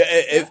 Mm-hmm. Yeah,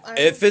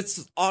 if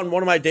it's on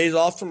one of my days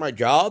off from my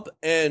job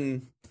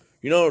and,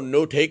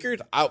 no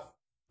takers,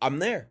 I'm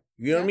there.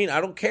 You know what I mean? I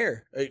don't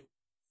care. You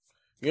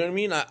know what I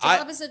mean?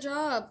 Job is a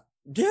job.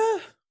 Yeah.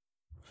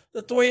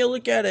 That's the way I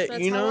look at it,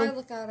 That's how I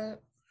look at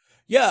it.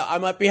 Yeah, I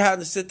might be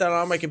having to sit down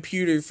on my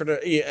computer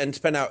and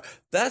spend out.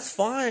 That's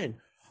fine.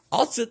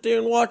 I'll sit there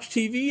and watch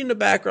TV in the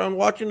background,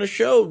 watching a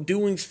show,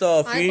 doing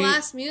stuff. I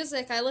blast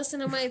music. I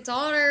listen to my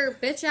daughter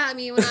bitch at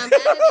me when I'm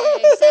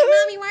editing. Say,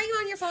 Mommy, why are you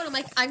on your phone? I'm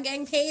like, I'm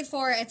getting paid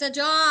for it. It's a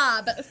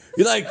job.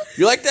 You like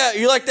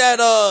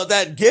that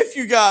that gift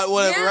you got,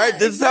 whatever, right?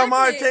 This is how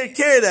I take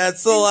care of that.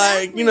 So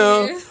exactly.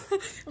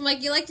 I'm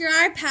like, you like your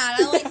iPad?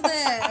 I like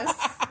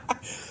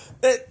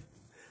this.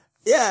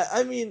 Yeah,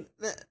 I mean,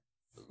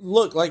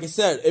 look, like I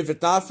said, if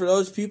it's not for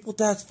those people,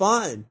 that's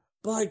fine.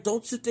 But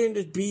don't sit there and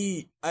just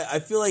be. I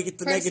feel like if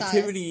the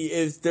negativity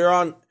is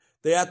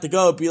they have to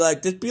go.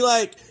 Just be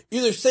like,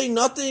 either say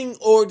nothing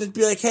or just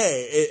be like,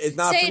 hey, it's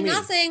not for me. Say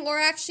nothing or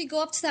actually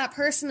go up to that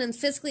person and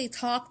physically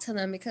talk to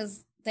them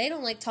because they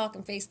don't like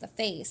talking face to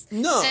face.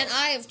 No. And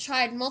I have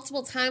tried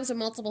multiple times with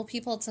multiple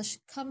people to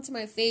come to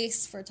my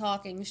face for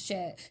talking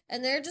shit,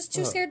 and they're just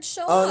too scared to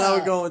show up. Oh, now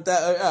we're going with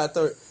that. I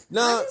thought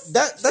no,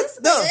 that's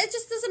no. It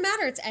just doesn't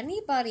matter. It's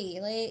anybody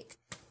like.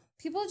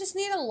 People just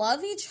need to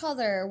love each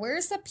other.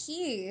 Where's the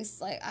peace?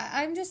 Like,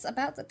 I'm just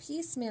about the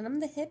peace, man. I'm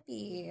the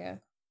hippie.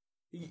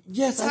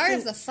 Yes, it's part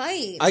of the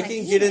fight. I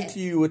can get into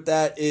you with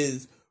that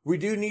is we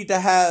do need to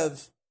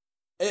have,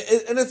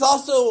 and it's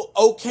also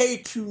okay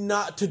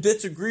to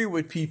disagree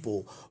with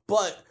people,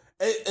 but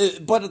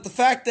at the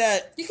fact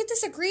that you could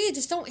disagree,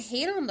 just don't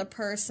hate on the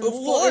person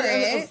for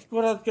it.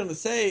 What I was gonna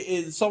say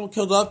is someone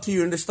comes up to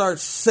you and just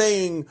starts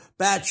saying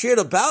bad shit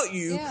about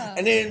you,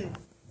 and then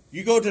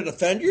you go to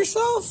defend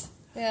yourself.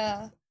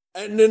 Yeah.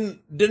 And then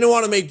they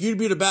want to make you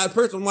be the bad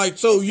person. I'm like,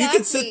 so you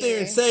can sit there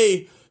and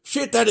say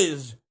shit that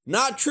is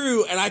not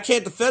true and I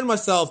can't defend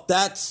myself.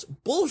 That's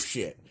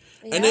bullshit.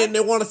 Yeah. And then they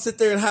want to sit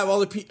there and have all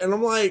the people. And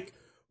I'm like,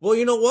 well,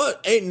 you know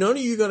what? Ain't none of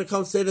you going to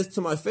come say this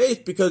to my face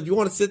because you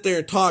want to sit there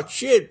and talk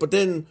shit. But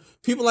then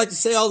people like to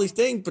say all these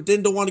things, but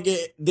then don't want to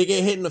get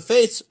hit in the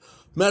face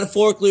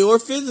metaphorically or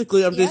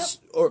physically.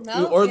 Or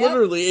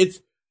literally. It's,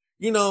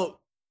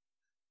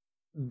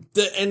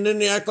 and then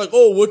they act like,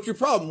 oh, what's your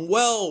problem?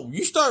 Well,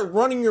 you start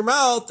running your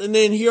mouth, and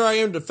then here I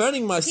am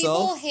defending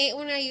myself. People hate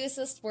when I use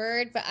this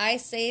word, but I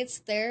say it's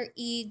their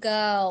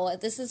ego.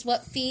 This is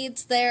what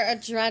feeds their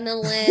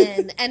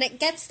adrenaline, and it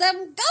gets them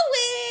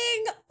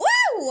going.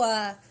 Woo!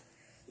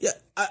 Yeah,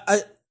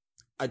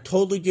 I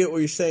totally get what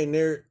you're saying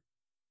there.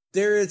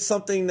 there is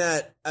something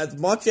that, as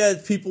much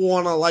as people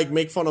want to like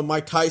make fun of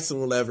Mike Tyson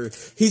or whatever,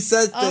 he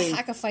says things.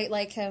 I could fight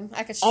like him.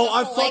 I could.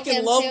 I like fucking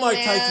him love too, Mike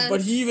man. Tyson,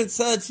 but he even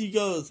says, he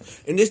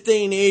goes, in this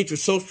day and age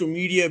with social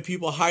media and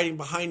people hiding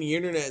behind the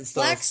internet and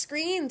stuff, Black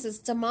screens is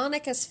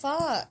demonic as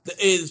fuck.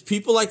 is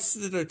people like to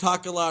sit there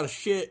talk a lot of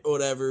shit or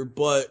whatever,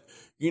 but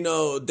you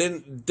know,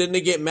 then they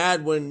get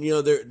mad when, you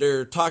know,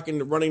 they're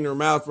talking, running their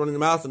mouth,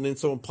 and then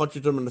someone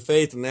punches them in the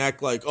face and they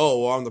act like,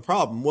 oh, well, I'm the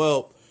problem.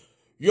 Well,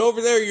 you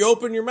over there, you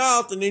open your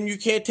mouth, and then you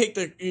can't take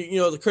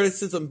the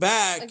criticism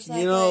back.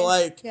 Exactly. You know,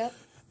 like, Yep.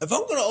 if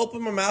I'm going to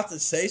open my mouth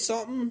and say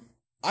something,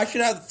 I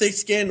should have the thick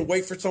skin to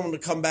wait for someone to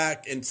come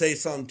back and say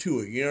something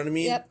to it. You know what I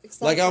mean? Yep,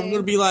 exactly. Like, I'm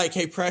going to be like,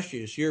 hey,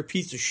 Precious, you're a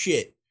piece of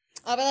shit.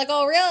 I'll be like,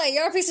 oh, really?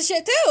 You're a piece of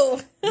shit, too.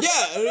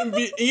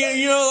 Yeah,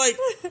 you know,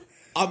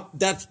 like,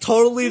 that's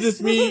totally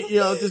just me, you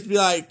know, just be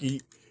like, you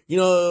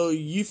know,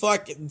 you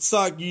fucking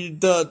suck, you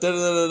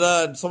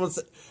da-da-da-da-da, and someone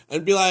say,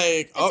 and be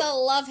like, It's a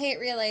love-hate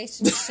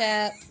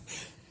relationship.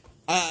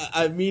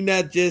 I mean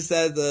that just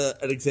as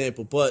an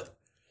example, but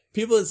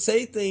people that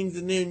say things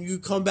and then you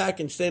come back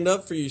and stand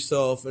up for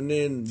yourself, and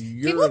then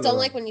People don't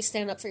like when you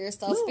stand up for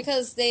yourself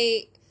because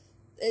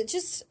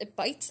it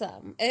bites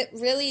them. It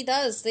really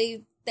does.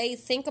 They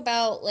think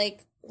about,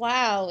 like,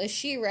 wow, is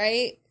she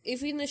right?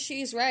 Even if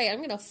she's right,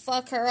 I'm gonna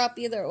fuck her up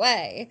either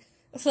way.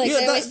 Like,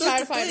 they always try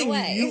to find a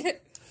way.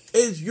 Are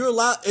you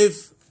allowed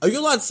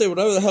to say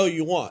whatever the hell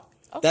you want?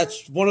 Okay.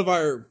 That's one of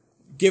our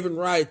given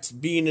rights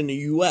being in the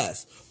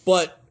U.S.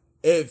 But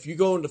if you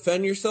go and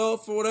defend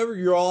yourself or whatever,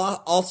 you're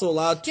also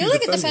allowed to. You only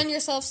can defend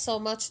yourself so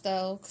much,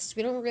 though, because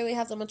we don't really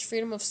have that much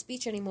freedom of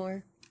speech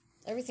anymore.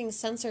 Everything's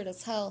censored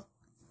as hell.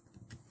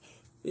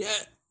 Yeah,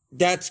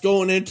 that's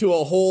going into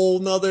a whole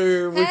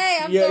nother.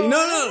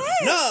 No.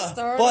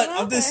 But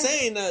I'm just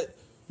saying that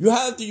you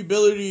have the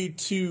ability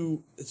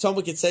to.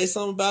 Someone can say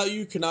something about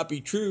you, cannot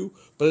be true,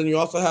 but then you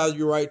also have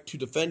your right to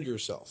defend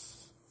yourself.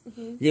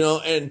 Mm-hmm. You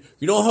know, and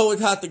you don't always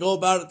have to go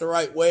about it the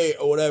right way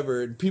or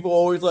whatever. And people are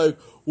always like,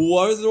 well,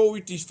 why is there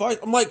always these fights?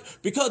 I'm like,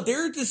 because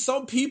there are just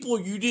some people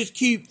you just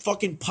keep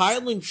fucking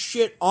piling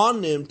shit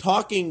on them,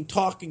 talking.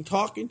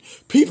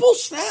 People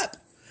snap.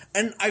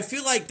 And I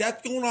feel like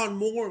that's going on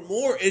more and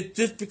more. It's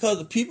just because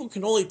the people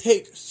can only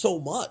take so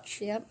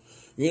much. Yep.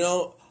 You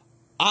know,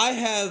 I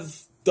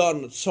have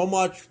done so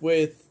much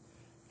with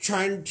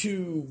trying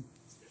to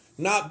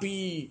not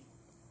be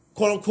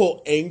quote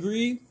unquote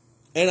angry.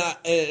 And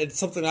it's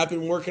something I've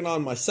been working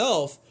on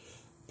myself.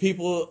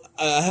 People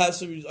have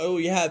some, oh,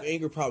 you have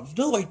anger problems.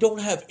 No, I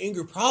don't have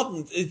anger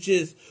problems. It's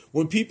just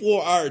when people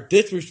are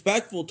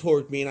disrespectful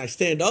towards me and I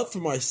stand up for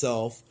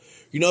myself,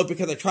 you know,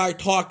 because I try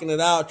talking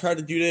it out, try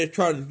to do this,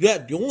 try to do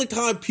that. The only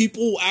time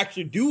people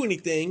actually do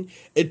anything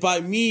is by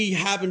me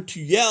having to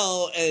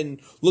yell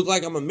and look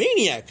like I'm a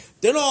maniac.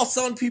 Then all of a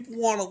sudden people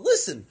want to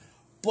listen.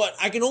 But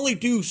I can only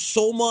do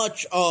so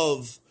much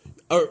of,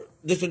 or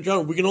just in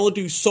general, we can only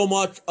do so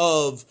much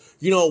of,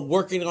 you know,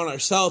 working on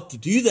ourselves to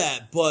do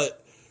that.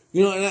 But,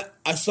 you know,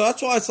 and so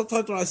that's why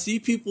sometimes when I see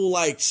people,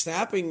 like,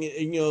 snapping,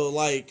 and, you know,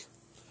 like,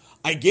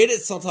 I get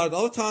it sometimes.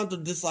 Other times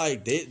I'm just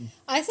like,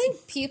 I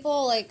think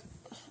people, like,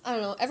 I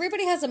don't know,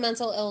 everybody has a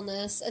mental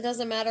illness. It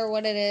doesn't matter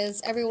what it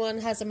is. Everyone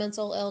has a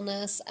mental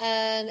illness,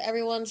 and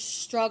everyone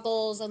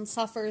struggles and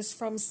suffers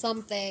from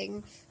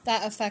something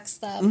that affects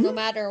them, no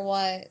matter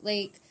what.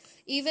 Like,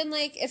 even,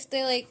 like, if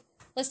they, like,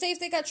 let's say if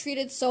they got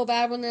treated so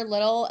bad when they're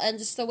little, and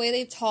just the way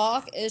they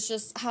talk is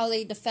just how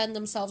they defend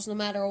themselves no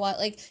matter what.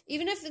 Like,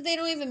 even if they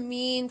don't even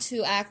mean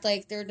to act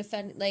like they're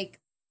defending, like,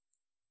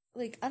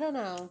 I don't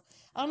know.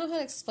 I don't know how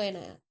to explain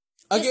it.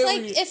 It's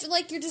like, if,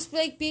 like, you're just,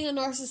 like, being a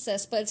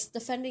narcissist, but it's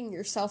defending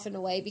yourself in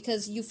a way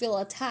because you feel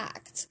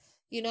attacked.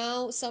 You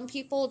know? Some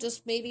people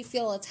just maybe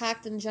feel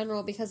attacked in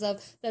general because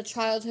of the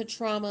childhood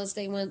traumas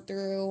they went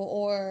through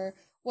or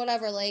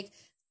whatever. Like,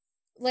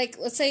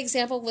 let's say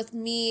example with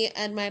me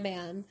and my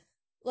man.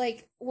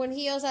 Like, when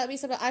he yells at me,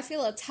 sometimes I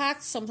feel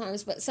attacked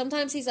sometimes, but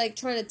sometimes he's, like,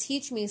 trying to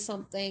teach me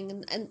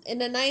something, and in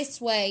a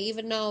nice way,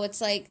 even though it's,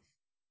 like,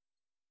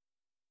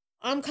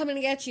 I'm coming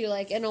to get you,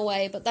 like, in a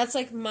way, but that's,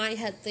 like, my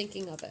head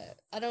thinking of it.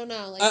 I don't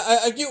know. Like,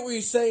 I get what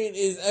you're saying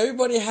is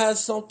everybody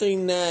has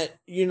something that,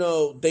 you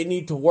know, they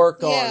need to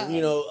work on,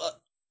 you know.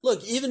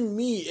 Look, even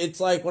me, it's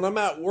like when I'm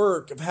at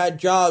work, I've had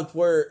jobs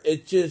where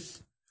it's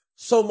just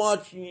so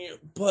much,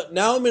 but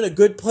now I'm in a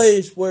good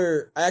place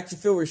where I actually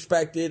feel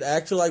respected. I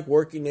actually like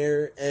working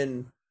there,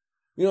 and,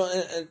 you know,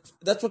 and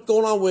that's what's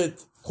going on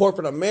with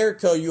corporate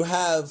America. You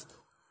have,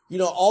 you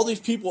know, all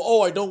these people,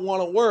 oh, I don't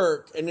want to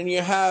work, and then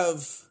you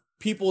have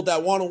people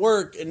that want to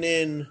work, and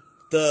then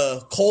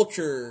the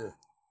culture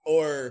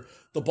or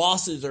the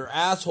bosses are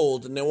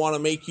assholes, and they want to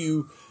make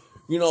you,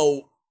 you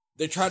know,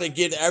 they try to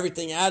get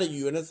everything out of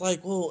you, and it's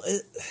like, well,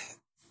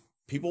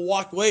 people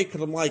walk away because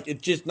I'm like,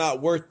 it's just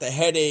not worth the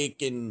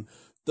headache and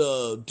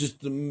the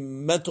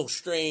mental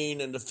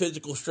strain and the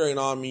physical strain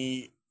on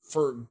me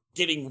for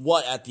getting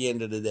what at the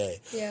end of the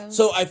day. Yeah.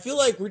 So I feel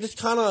like we're just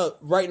kind of,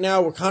 right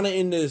now, we're kind of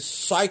in this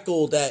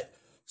cycle that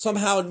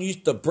somehow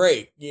needs to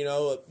break, you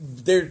know?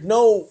 There's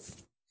no...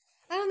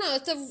 I don't know.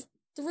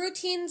 The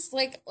routines,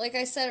 like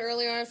I said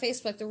earlier on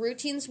Facebook, the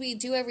routines we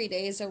do every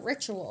day is a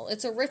ritual.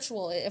 It's a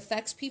ritual. It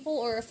affects people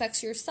or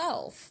affects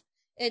yourself.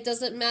 It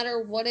doesn't matter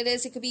what it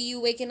is. It could be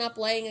you waking up,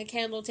 lighting a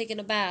candle, taking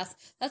a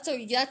bath. That's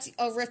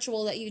a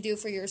ritual that you do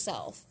for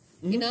yourself.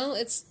 You know,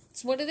 it's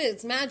what it is.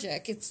 It's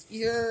magic.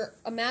 You're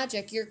a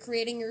magic. You're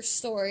creating your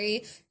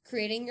story,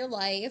 creating your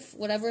life,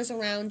 whatever's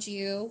around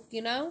you,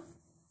 you know?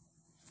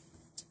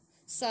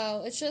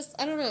 So it's just,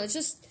 I don't know, it's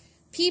just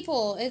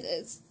people.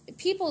 It's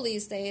people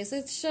these days.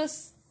 It's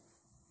just,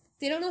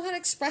 they don't know how to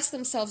express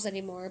themselves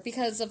anymore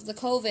because of the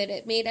COVID.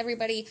 It made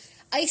everybody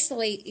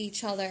isolate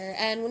each other.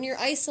 And when you're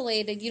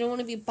isolated, you don't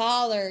want to be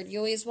bothered. You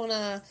always want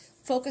to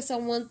focus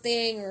on one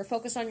thing or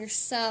focus on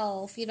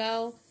yourself, you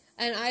know?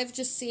 And I've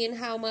just seen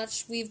how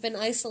much we've been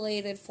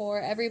isolated for.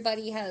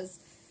 Everybody has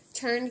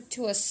turned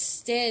to a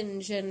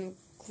Stinge and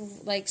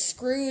like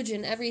Scrooge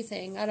and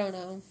everything. I don't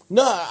know.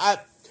 No,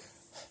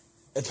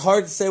 it's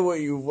hard to say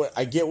what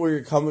I get where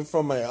you're coming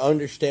from. I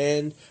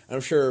understand.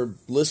 I'm sure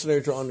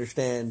listeners will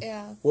understand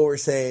what we're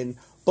saying.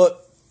 But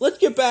let's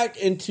get back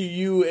into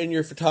you and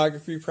your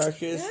photography,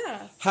 Precious.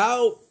 Yeah.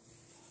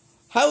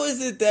 How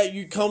is it that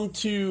you come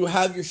to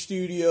have your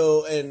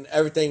studio and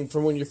everything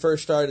from when you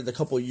first started a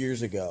couple of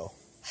years ago?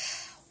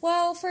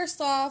 Well,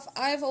 first off,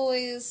 I've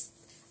always,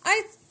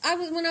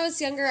 when I was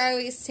younger, I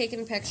always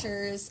taken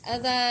pictures,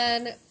 and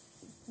then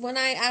when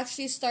I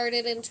actually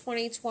started in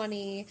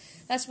 2020,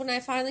 that's when I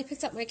finally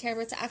picked up my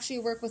camera to actually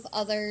work with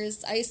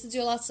others. I used to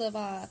do lots of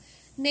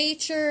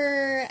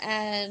nature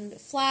and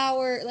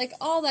flower, like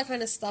all that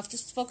kind of stuff,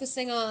 just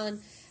focusing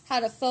on how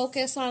to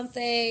focus on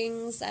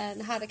things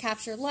and how to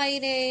capture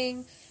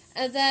lighting.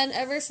 And then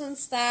ever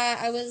since that,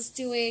 I was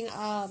doing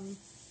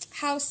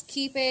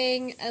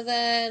housekeeping, and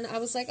then I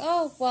was like,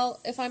 oh,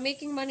 well, if I'm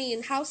making money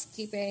in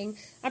housekeeping,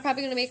 I'm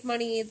probably going to make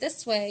money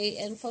this way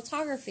in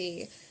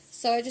photography.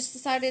 So I just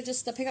decided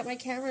just to pick up my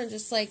camera and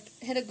just like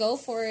hit a go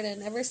for it,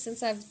 and ever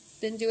since I've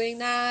been doing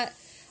that,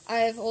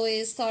 I've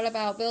always thought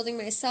about building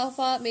myself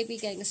up, maybe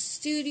getting a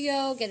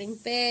studio, getting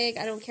big.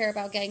 I don't care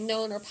about getting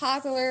known or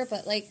popular,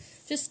 but like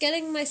just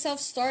getting myself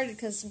started,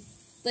 because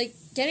like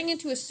getting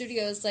into a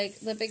studio is like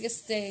the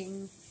biggest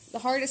thing, the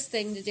hardest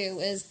thing to do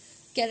is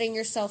getting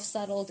yourself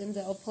settled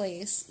into a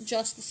place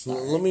just to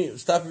start. Let me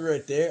stop you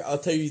right there. I'll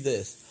tell you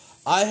this.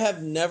 I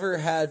have never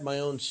had my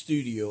own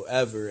studio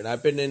ever, and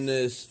I've been in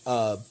this,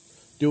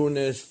 doing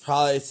this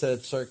probably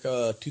since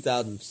circa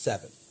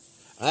 2007.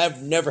 I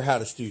have never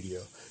had a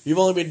studio. You've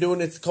only been doing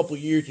this a couple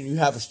of years, and you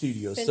have a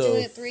studio. Been so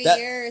doing it 3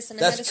 years, and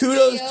I had a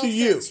kudos studio to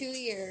you. for 2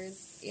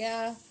 years.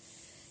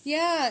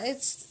 Yeah,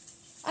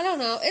 it's, I don't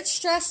know. It's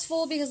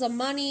stressful because of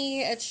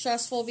money. It's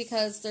stressful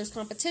because there's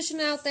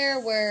competition out there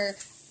where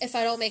if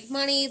I don't make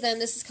money, then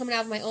this is coming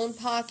out of my own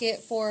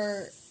pocket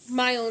for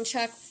my own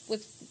check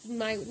with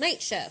my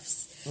night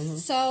shifts. Mm-hmm.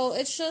 So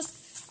it's just,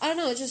 I don't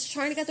know, just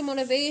trying to get the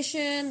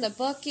motivation, the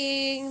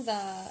booking,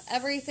 the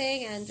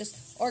everything, and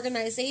just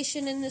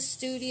organization in the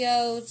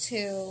studio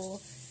to,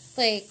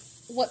 like,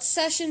 what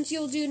sessions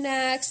you'll do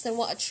next and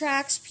what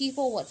attracts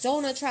people, what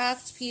don't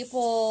attract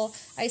people.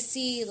 I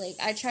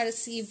try to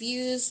see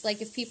views, like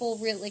if people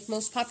really, like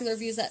most popular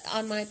views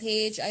on my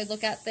page, I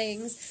look at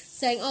things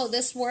saying, oh,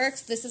 this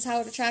works, this is how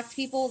it attracts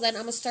people, then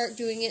I'm going to start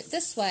doing it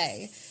this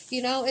way.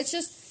 You know, it's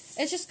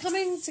just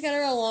coming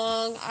together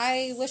along.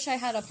 I wish I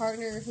had a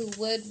partner who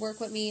would work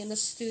with me in the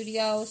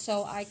studio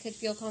so I could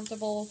feel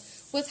comfortable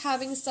with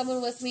having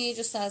someone with me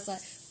just as a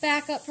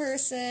backup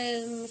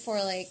person for,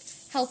 like,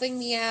 helping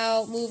me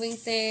out, moving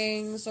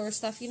things or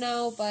stuff, you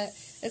know, but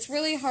it's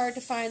really hard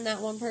to find that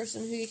one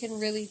person who you can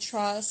really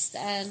trust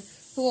and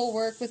who will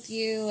work with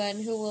you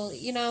and who will,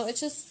 you know,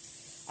 it's just,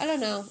 I don't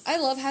know. I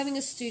love having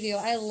a studio.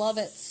 I love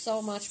it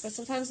so much, but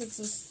sometimes it's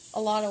just a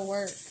lot of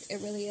work.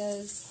 It really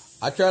is.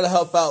 I try to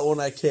help out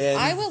when I can.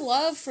 I would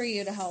love for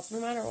you to help,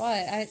 no matter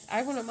what.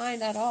 I wouldn't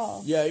mind at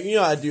all. Yeah, you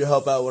know I do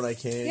help out when I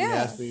can. Yeah. You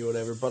ask me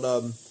whatever, but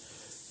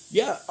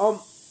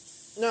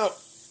now,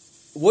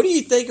 what do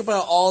you think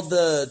about all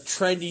the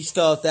trendy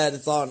stuff that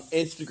is on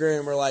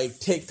Instagram or like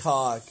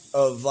TikTok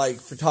of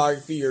like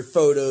photography or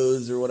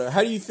photos or whatever?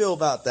 How do you feel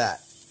about that?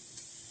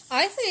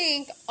 I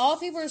think all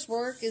people's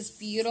work is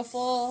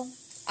beautiful.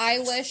 I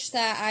wish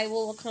that I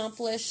will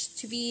accomplish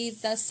to be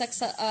that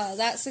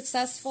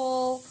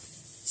successful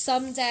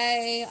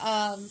someday.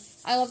 I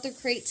love the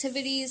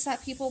creativities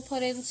that people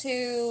put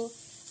into.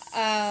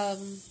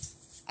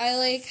 I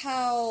like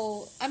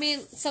how,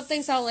 some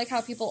things I don't like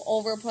how people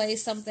overplay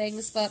some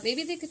things, but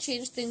maybe they could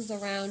change things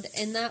around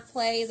in that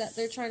play that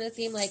they're trying to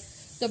theme, like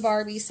the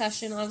Barbie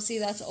session, obviously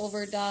that's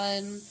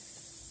overdone.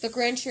 The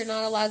Grinch you're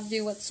not allowed to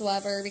do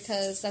whatsoever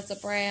because that's a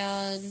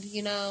brand,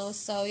 you know,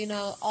 so, you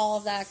know, all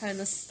of that kind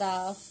of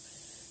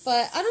stuff.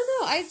 But I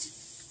don't know,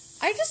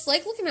 I just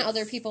like looking at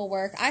other people's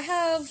work. I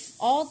have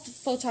all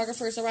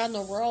photographers around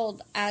the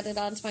world added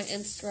onto my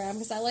Instagram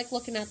because I like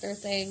looking at their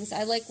things.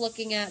 I like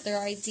looking at their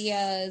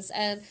ideas,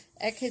 and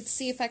I could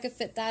see if I could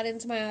fit that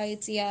into my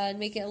idea and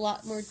make it a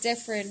lot more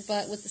different,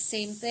 but with the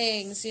same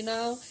things, you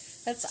know?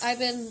 I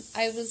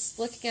was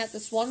looking at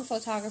this one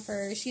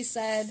photographer. She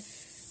said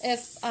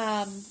if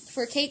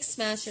for cake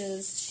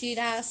smashes, she'd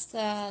ask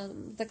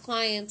the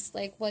clients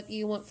like, what do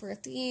you want for a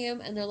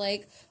theme, and they're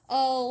like,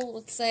 oh,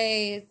 let's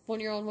say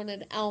 1-year-old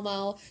wanted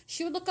Elmo.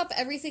 She would look up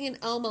everything in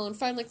Elmo and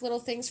find like little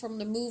things from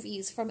the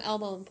movies from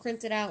Elmo and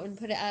print it out and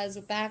put it as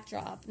a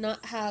backdrop,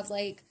 not have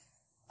like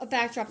a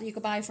backdrop that you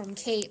could buy from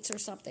Kate's or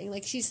something.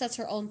 Like, she sets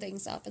her own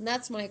things up, and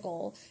that's my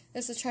goal,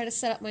 is to try to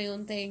set up my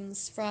own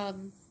things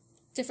from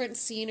different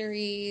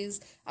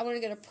sceneries. I want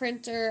to get a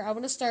printer. I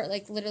want to start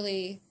like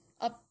literally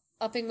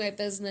upping my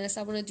business.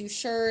 I want to do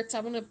shirts. I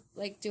want to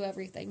like do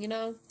everything, you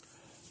know?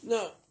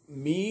 No,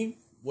 me,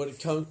 when it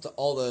comes to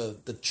all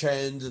the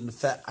trends and the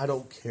fact, I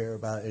don't care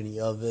about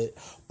any of it.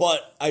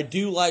 But I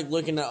do like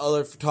looking at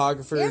other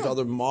photographers,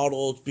 other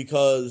models,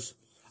 because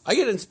I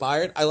get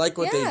inspired. I like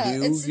what they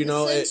do. It's you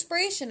know, an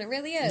inspiration. It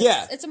really is.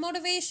 Yeah, it's a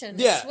motivation.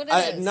 Yeah, it's what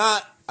it is.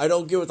 I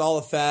don't get with all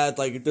the fads.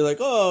 Like, they're like,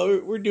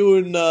 oh, we're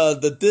doing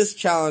this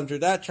challenge or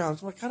that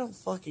challenge. I'm like, I don't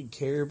fucking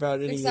care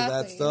about any of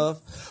that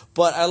stuff.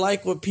 But I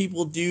like what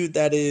people do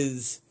that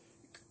is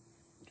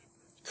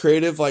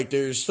creative. Like,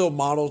 there's still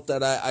models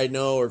that I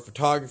know, or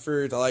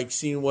photographers. I like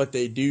seeing what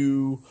they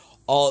do.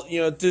 All,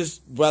 you know,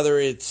 just whether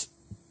it's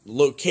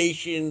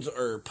locations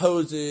or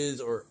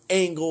poses or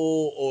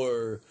angle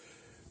or,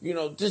 you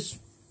know, just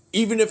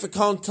even if it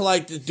comes to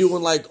like just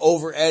doing like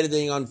over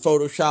editing on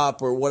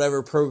Photoshop or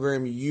whatever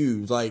program you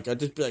use, like I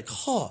just be like,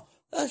 oh,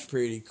 that's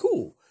pretty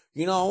cool.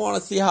 You know, I want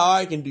to see how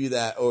I can do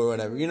that or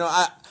whatever. You know,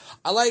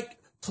 I like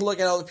to look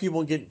at other people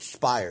and get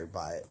inspired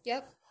by it.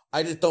 Yep.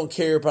 I just don't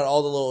care about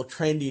all the little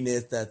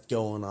trendiness that's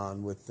going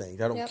on with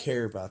things. I don't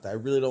care about that. I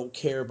really don't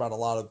care about a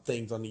lot of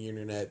things on the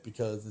internet,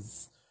 because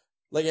it's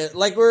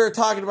like we were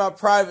talking about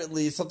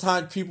privately.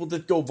 Sometimes people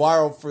just go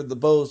viral for the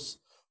most,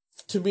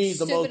 to me,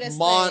 the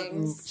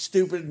most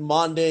stupid,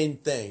 mundane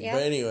thing. Yep.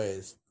 But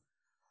anyways,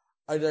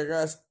 I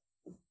digress.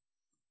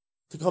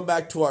 To come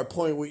back to our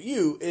point with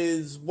you,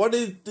 is what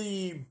is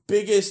the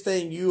biggest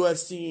thing you have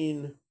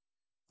seen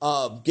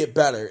get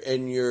better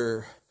in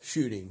your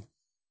shooting?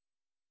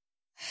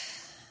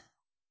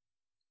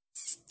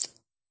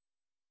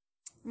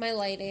 My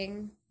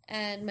lighting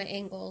and my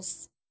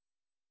angles.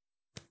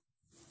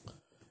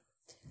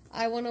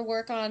 I want to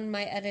work on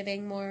my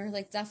editing more,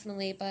 like,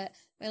 definitely, but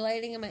my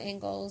lighting and my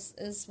angles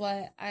is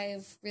what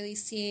I've really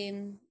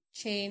seen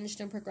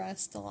changed and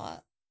progressed a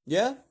lot.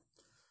 Yeah?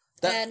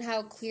 And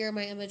how clear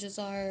my images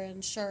are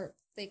and sharp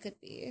they could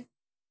be.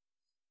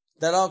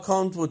 That all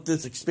comes with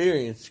this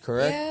experience,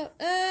 correct?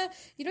 Yeah,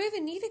 you don't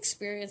even need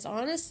experience,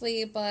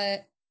 honestly,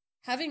 but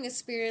having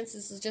experience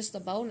is just a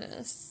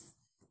bonus.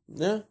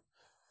 Yeah.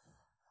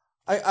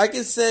 I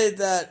can say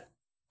that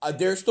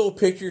there's still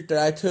pictures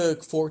that I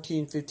took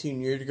 14,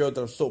 15 years ago that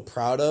I'm so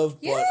proud of.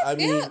 Yeah, but I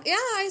mean,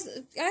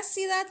 I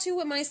see that too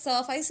with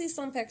myself. I see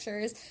some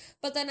pictures,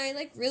 but then I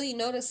like really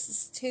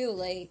notice too,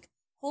 like,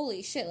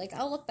 holy shit, like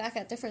I'll look back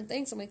at different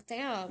things. I'm like,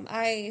 damn,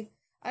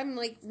 I'm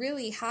like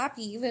really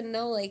happy, even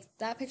though like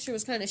that picture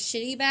was kind of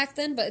shitty back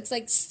then, but it's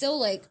like still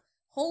like,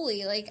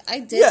 holy, like I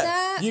did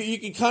that. You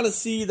can kind of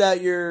see that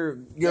you're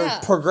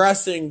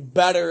progressing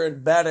better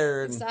and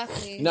better, and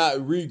not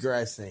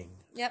regressing.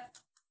 Yep.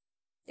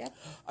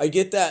 I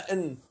get that.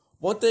 And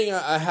one thing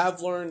I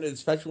have learned,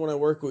 especially when I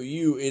work with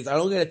you, is I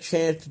don't get a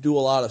chance to do a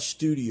lot of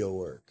studio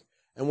work.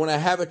 And when I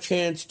have a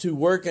chance to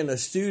work in a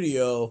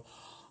studio,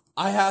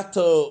 I have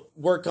to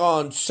work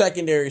on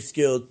secondary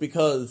skills,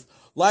 because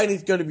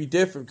lighting's going to be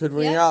different. Because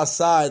when you're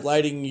outside,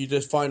 lighting, you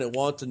just find it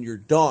once and you're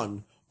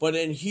done. But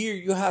in here,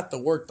 you have to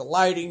work the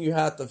lighting, you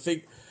have to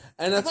figure.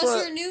 And that's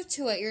plus, you're new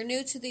to it. You're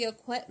new to the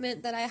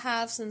equipment that I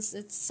have, since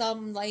it's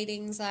some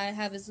lightings I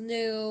have is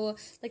new.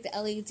 Like the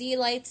LED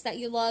lights that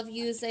you love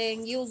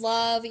using. You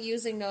love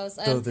using those.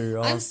 And they're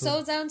awesome. I'm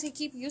so down to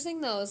keep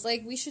using those.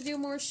 Like, we should do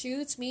more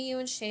shoots, me, you,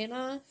 and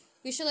Shayna.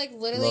 We should, like,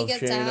 literally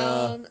get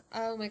down.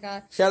 Oh, my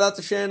God. Shout out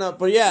to Shayna.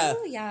 But, yeah.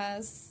 Oh,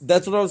 yes.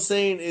 That's what I was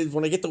saying, is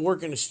when I get to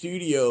work in a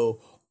studio,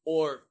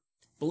 or,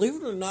 believe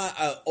it or not,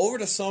 over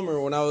the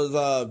summer when I was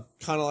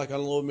kind of like on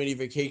a little mini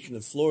vacation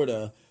in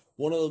Florida,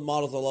 one of the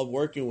models I love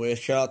working with,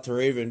 shout out to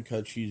Raven,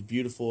 because she's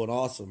beautiful and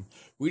awesome,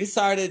 we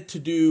decided to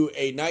do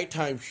a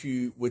nighttime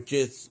shoot with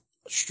just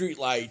street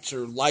lights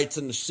or lights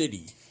in the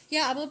city.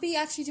 Yeah, I'm going to be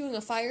actually doing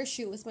a fire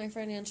shoot with my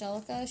friend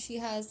Angelica. She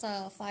has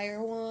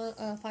fire wands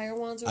or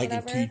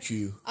whatever. I can teach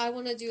you. I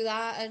want to do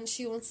that, and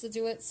she wants to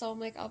do it, so I'm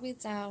like, I'll be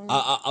down.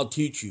 I'll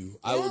teach you.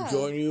 Yeah, I will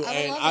join you,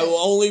 and I will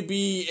only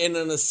be in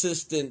an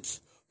assistant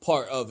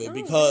part of it,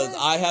 because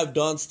I have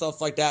done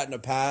stuff like that in the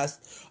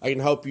past. I can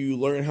help you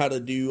learn how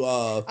to do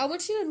I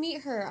want you to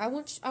meet her. I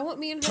want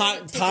me and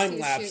her time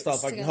lapse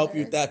stuff. I can help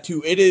you with that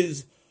too. It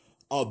is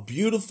a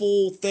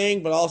beautiful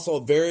thing, but also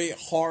a very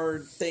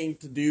hard thing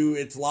to do.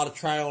 It's a lot of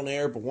trial and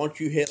error, but once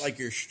you hit like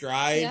your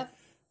stride, it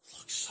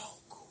looks so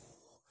cool.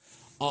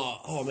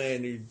 Oh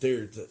man, you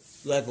have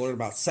to learn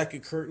about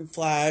second curtain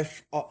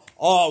flash.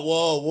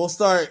 Whoa, we'll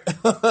start.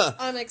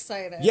 I'm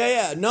excited.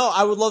 Yeah. No,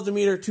 I would love to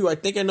meet her too. I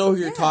think I know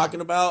who you're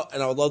talking about,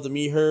 and I would love to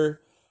meet her.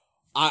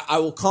 I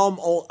will come.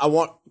 I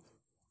want,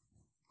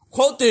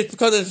 quote this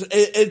because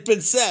it's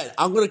been said.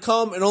 I'm going to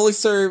come and only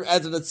serve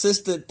as an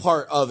assistant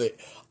part of it.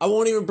 I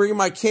won't even bring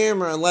my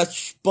camera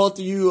unless both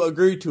of you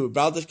agree to it.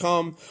 But I'll just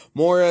come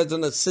more as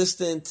an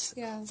assistant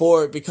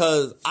for it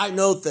because I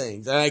know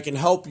things and I can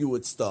help you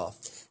with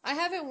stuff. I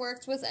haven't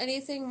worked with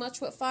anything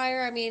much with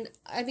fire. I mean,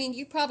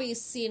 you've probably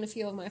seen a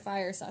few of my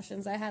fire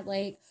sessions. I had,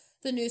 like,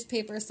 the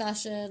newspaper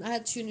session. I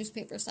had 2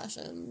 newspaper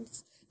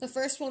sessions. The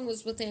first one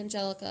was with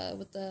Angelica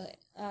with the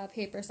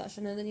paper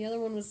session, and then the other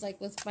one was, like,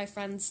 with my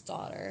friend's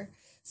daughter.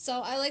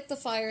 So I like the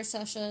fire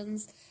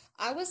sessions.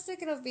 I was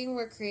thinking of being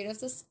more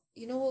creative.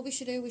 You know what we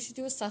should do? We should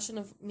do a session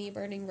of me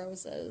burning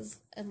roses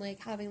and, like,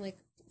 having, like,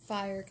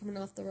 fire coming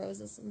off the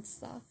roses and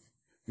stuff.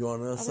 You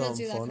want to know something funny? I want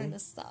to do that kind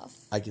of stuff.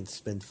 I can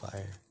spin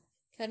fire.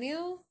 Can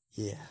you?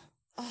 Yeah.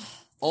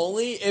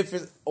 Only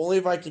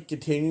if I could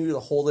continue to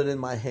hold it in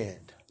my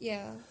hand.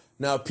 Yeah.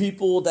 Now,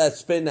 people that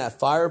spin that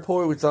fire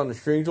port, which is on the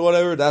strings or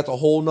whatever, that's a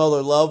whole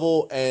nother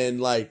level, and,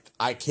 like,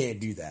 I can't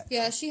do that.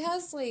 Yeah, she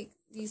has, like,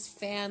 these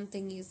fan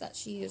thingies that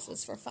she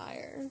uses for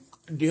fire.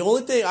 The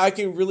only thing I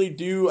can really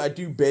do, I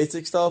do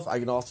basic stuff. I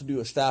can also do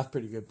a staff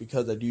pretty good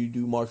because I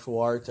do martial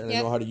arts, and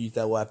I know how to use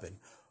that weapon.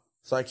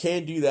 So I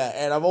can do that,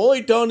 and I've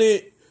only done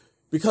it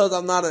because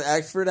I'm not an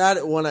expert at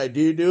it. When I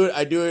do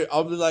it,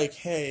 I'll be like,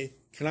 hey,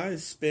 can I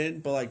spin?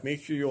 But, like,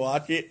 make sure you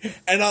watch it.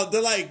 And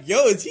they're like,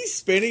 yo, is he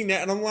spinning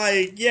that? And I'm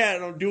like, yeah,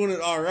 and I'm doing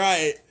it all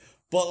right.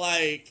 But,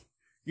 like,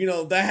 you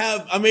know,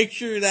 I make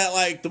sure that,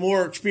 like, the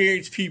more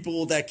experienced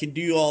people that can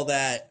do all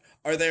that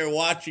are there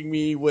watching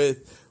me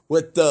with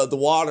the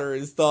water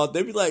and stuff.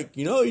 They'd be like,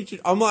 you know,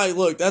 I'm like,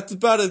 look, that's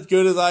about as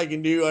good as I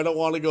can do. I don't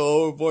want to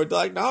go overboard. They're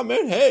like, nah,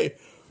 man, hey,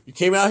 you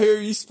came out here,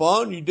 you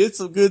spun, you did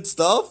some good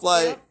stuff.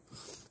 Like,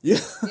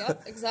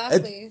 Yep,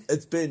 exactly.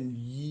 It's been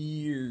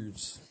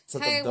years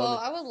since I've done it.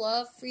 I would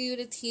love for you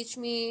to teach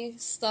me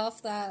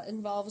stuff that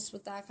involves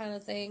with that kind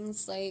of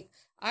things. Like,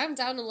 I'm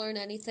down to learn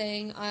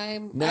anything. I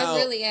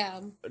really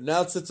am.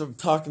 Now, since I'm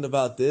talking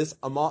about this,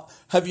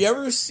 have you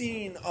ever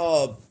seen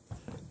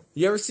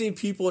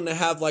people that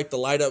have, like, the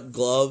light up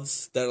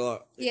gloves that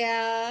are?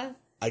 Yeah.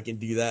 I can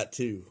do that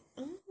too.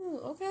 Oh,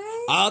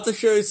 okay. I'll have to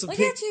show you some. Look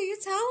at you, you're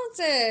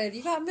talented.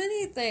 You got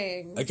many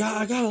things. I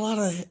got a lot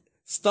of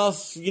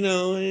stuff, you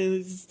know,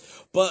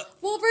 but...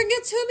 Well, bring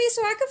it to me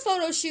so I can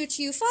photo shoot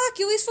you. Fuck,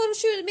 you always photo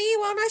shoot me,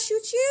 why don't I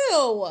shoot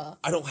you?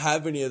 I don't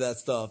have any of that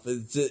stuff.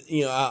 It's just,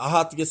 you know, I'll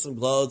have to get some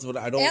gloves, but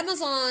I don't...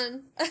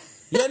 Amazon.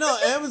 Yeah, no,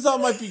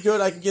 Amazon might be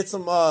good. I can get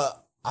some, I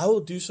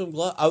will do some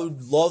glove. I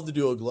would love to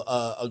do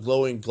a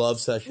glowing glove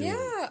session.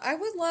 Yeah, I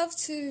would love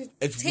to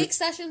take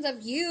sessions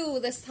of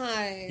you this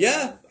time.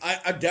 Yeah,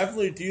 I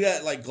definitely do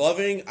that. Like,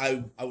 gloving,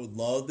 I would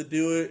love to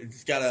do it.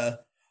 Just gotta...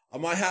 I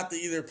might have to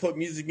either put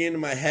music into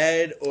my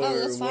head or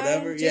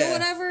whatever.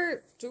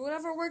 Do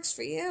whatever works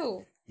for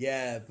you.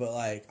 Yeah, but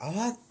like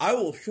I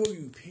will show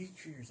you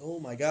pictures.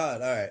 Oh my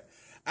god! All right,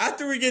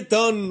 after we get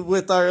done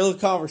with our little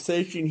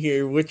conversation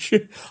here, which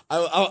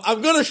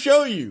I'm gonna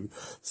show you.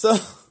 So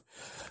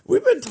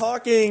we've been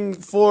talking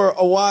for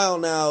a while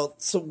now.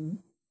 So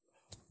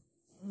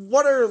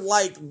what are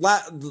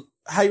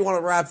how you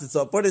want to wrap this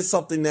up? What is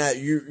something that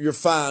you're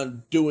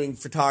found doing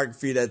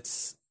photography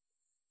that's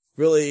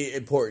really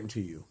important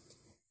to you?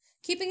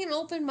 Keeping an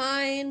open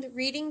mind,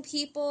 reading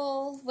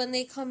people when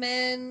they come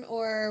in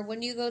or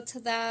when you go to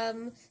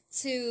them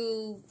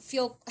to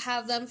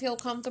have them feel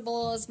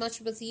comfortable as much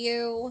with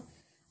you.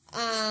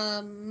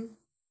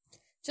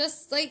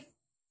 Just like,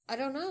 I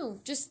don't know,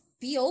 just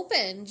be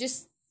open,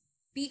 just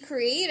be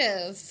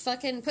creative,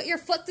 fucking put your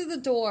foot through the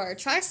door,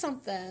 try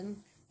something,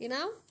 you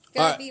know?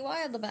 Gotta be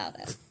wild about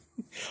it.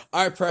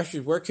 All right,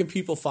 Precious, where can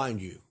people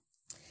find you?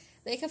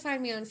 They can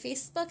find me on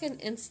Facebook and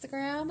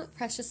Instagram,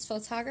 Precious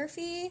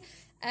Photography.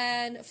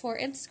 And for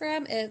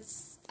Instagram,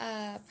 it's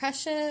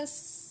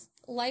Precious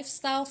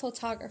Lifestyle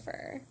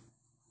Photographer.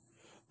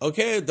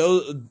 Okay,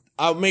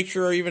 I'll make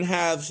sure I even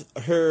have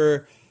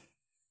her,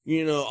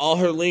 you know, all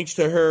her links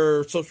to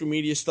her social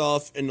media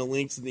stuff and the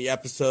links in the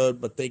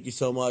episode. But thank you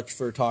so much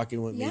for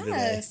talking with me today.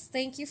 Yes,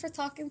 thank you for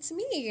talking to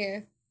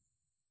me.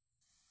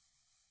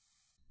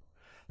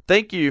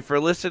 Thank you for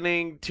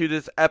listening to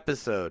this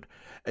episode.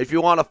 If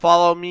you want to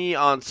follow me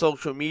on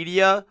social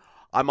media,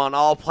 I'm on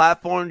all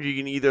platforms. You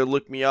can either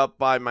look me up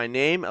by my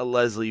name,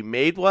 Leslie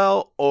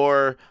Madewell,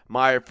 or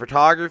my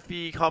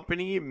photography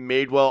company,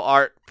 Madewell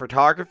Art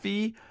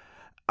Photography.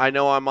 I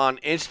know I'm on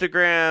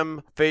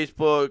Instagram,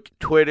 Facebook,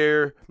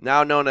 Twitter,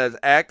 now known as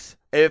X.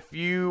 If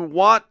you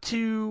want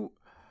to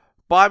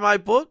buy my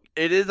book,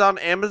 it is on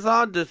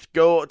Amazon. Just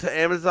go to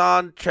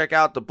Amazon, check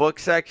out the book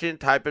section,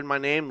 type in my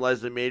name,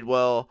 Leslie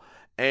Madewell,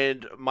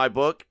 and my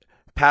book,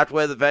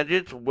 Pathway to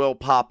Vengeance, will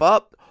pop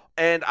up.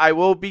 And I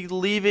will be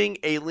leaving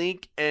a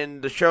link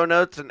in the show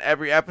notes in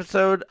every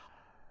episode.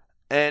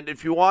 And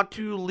if you want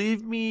to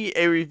leave me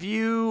a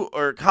review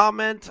or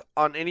comment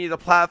on any of the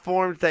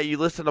platforms that you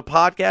listen to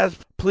podcasts,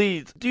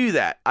 please do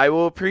that. I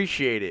will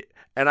appreciate it.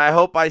 And I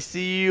hope I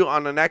see you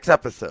on the next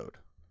episode.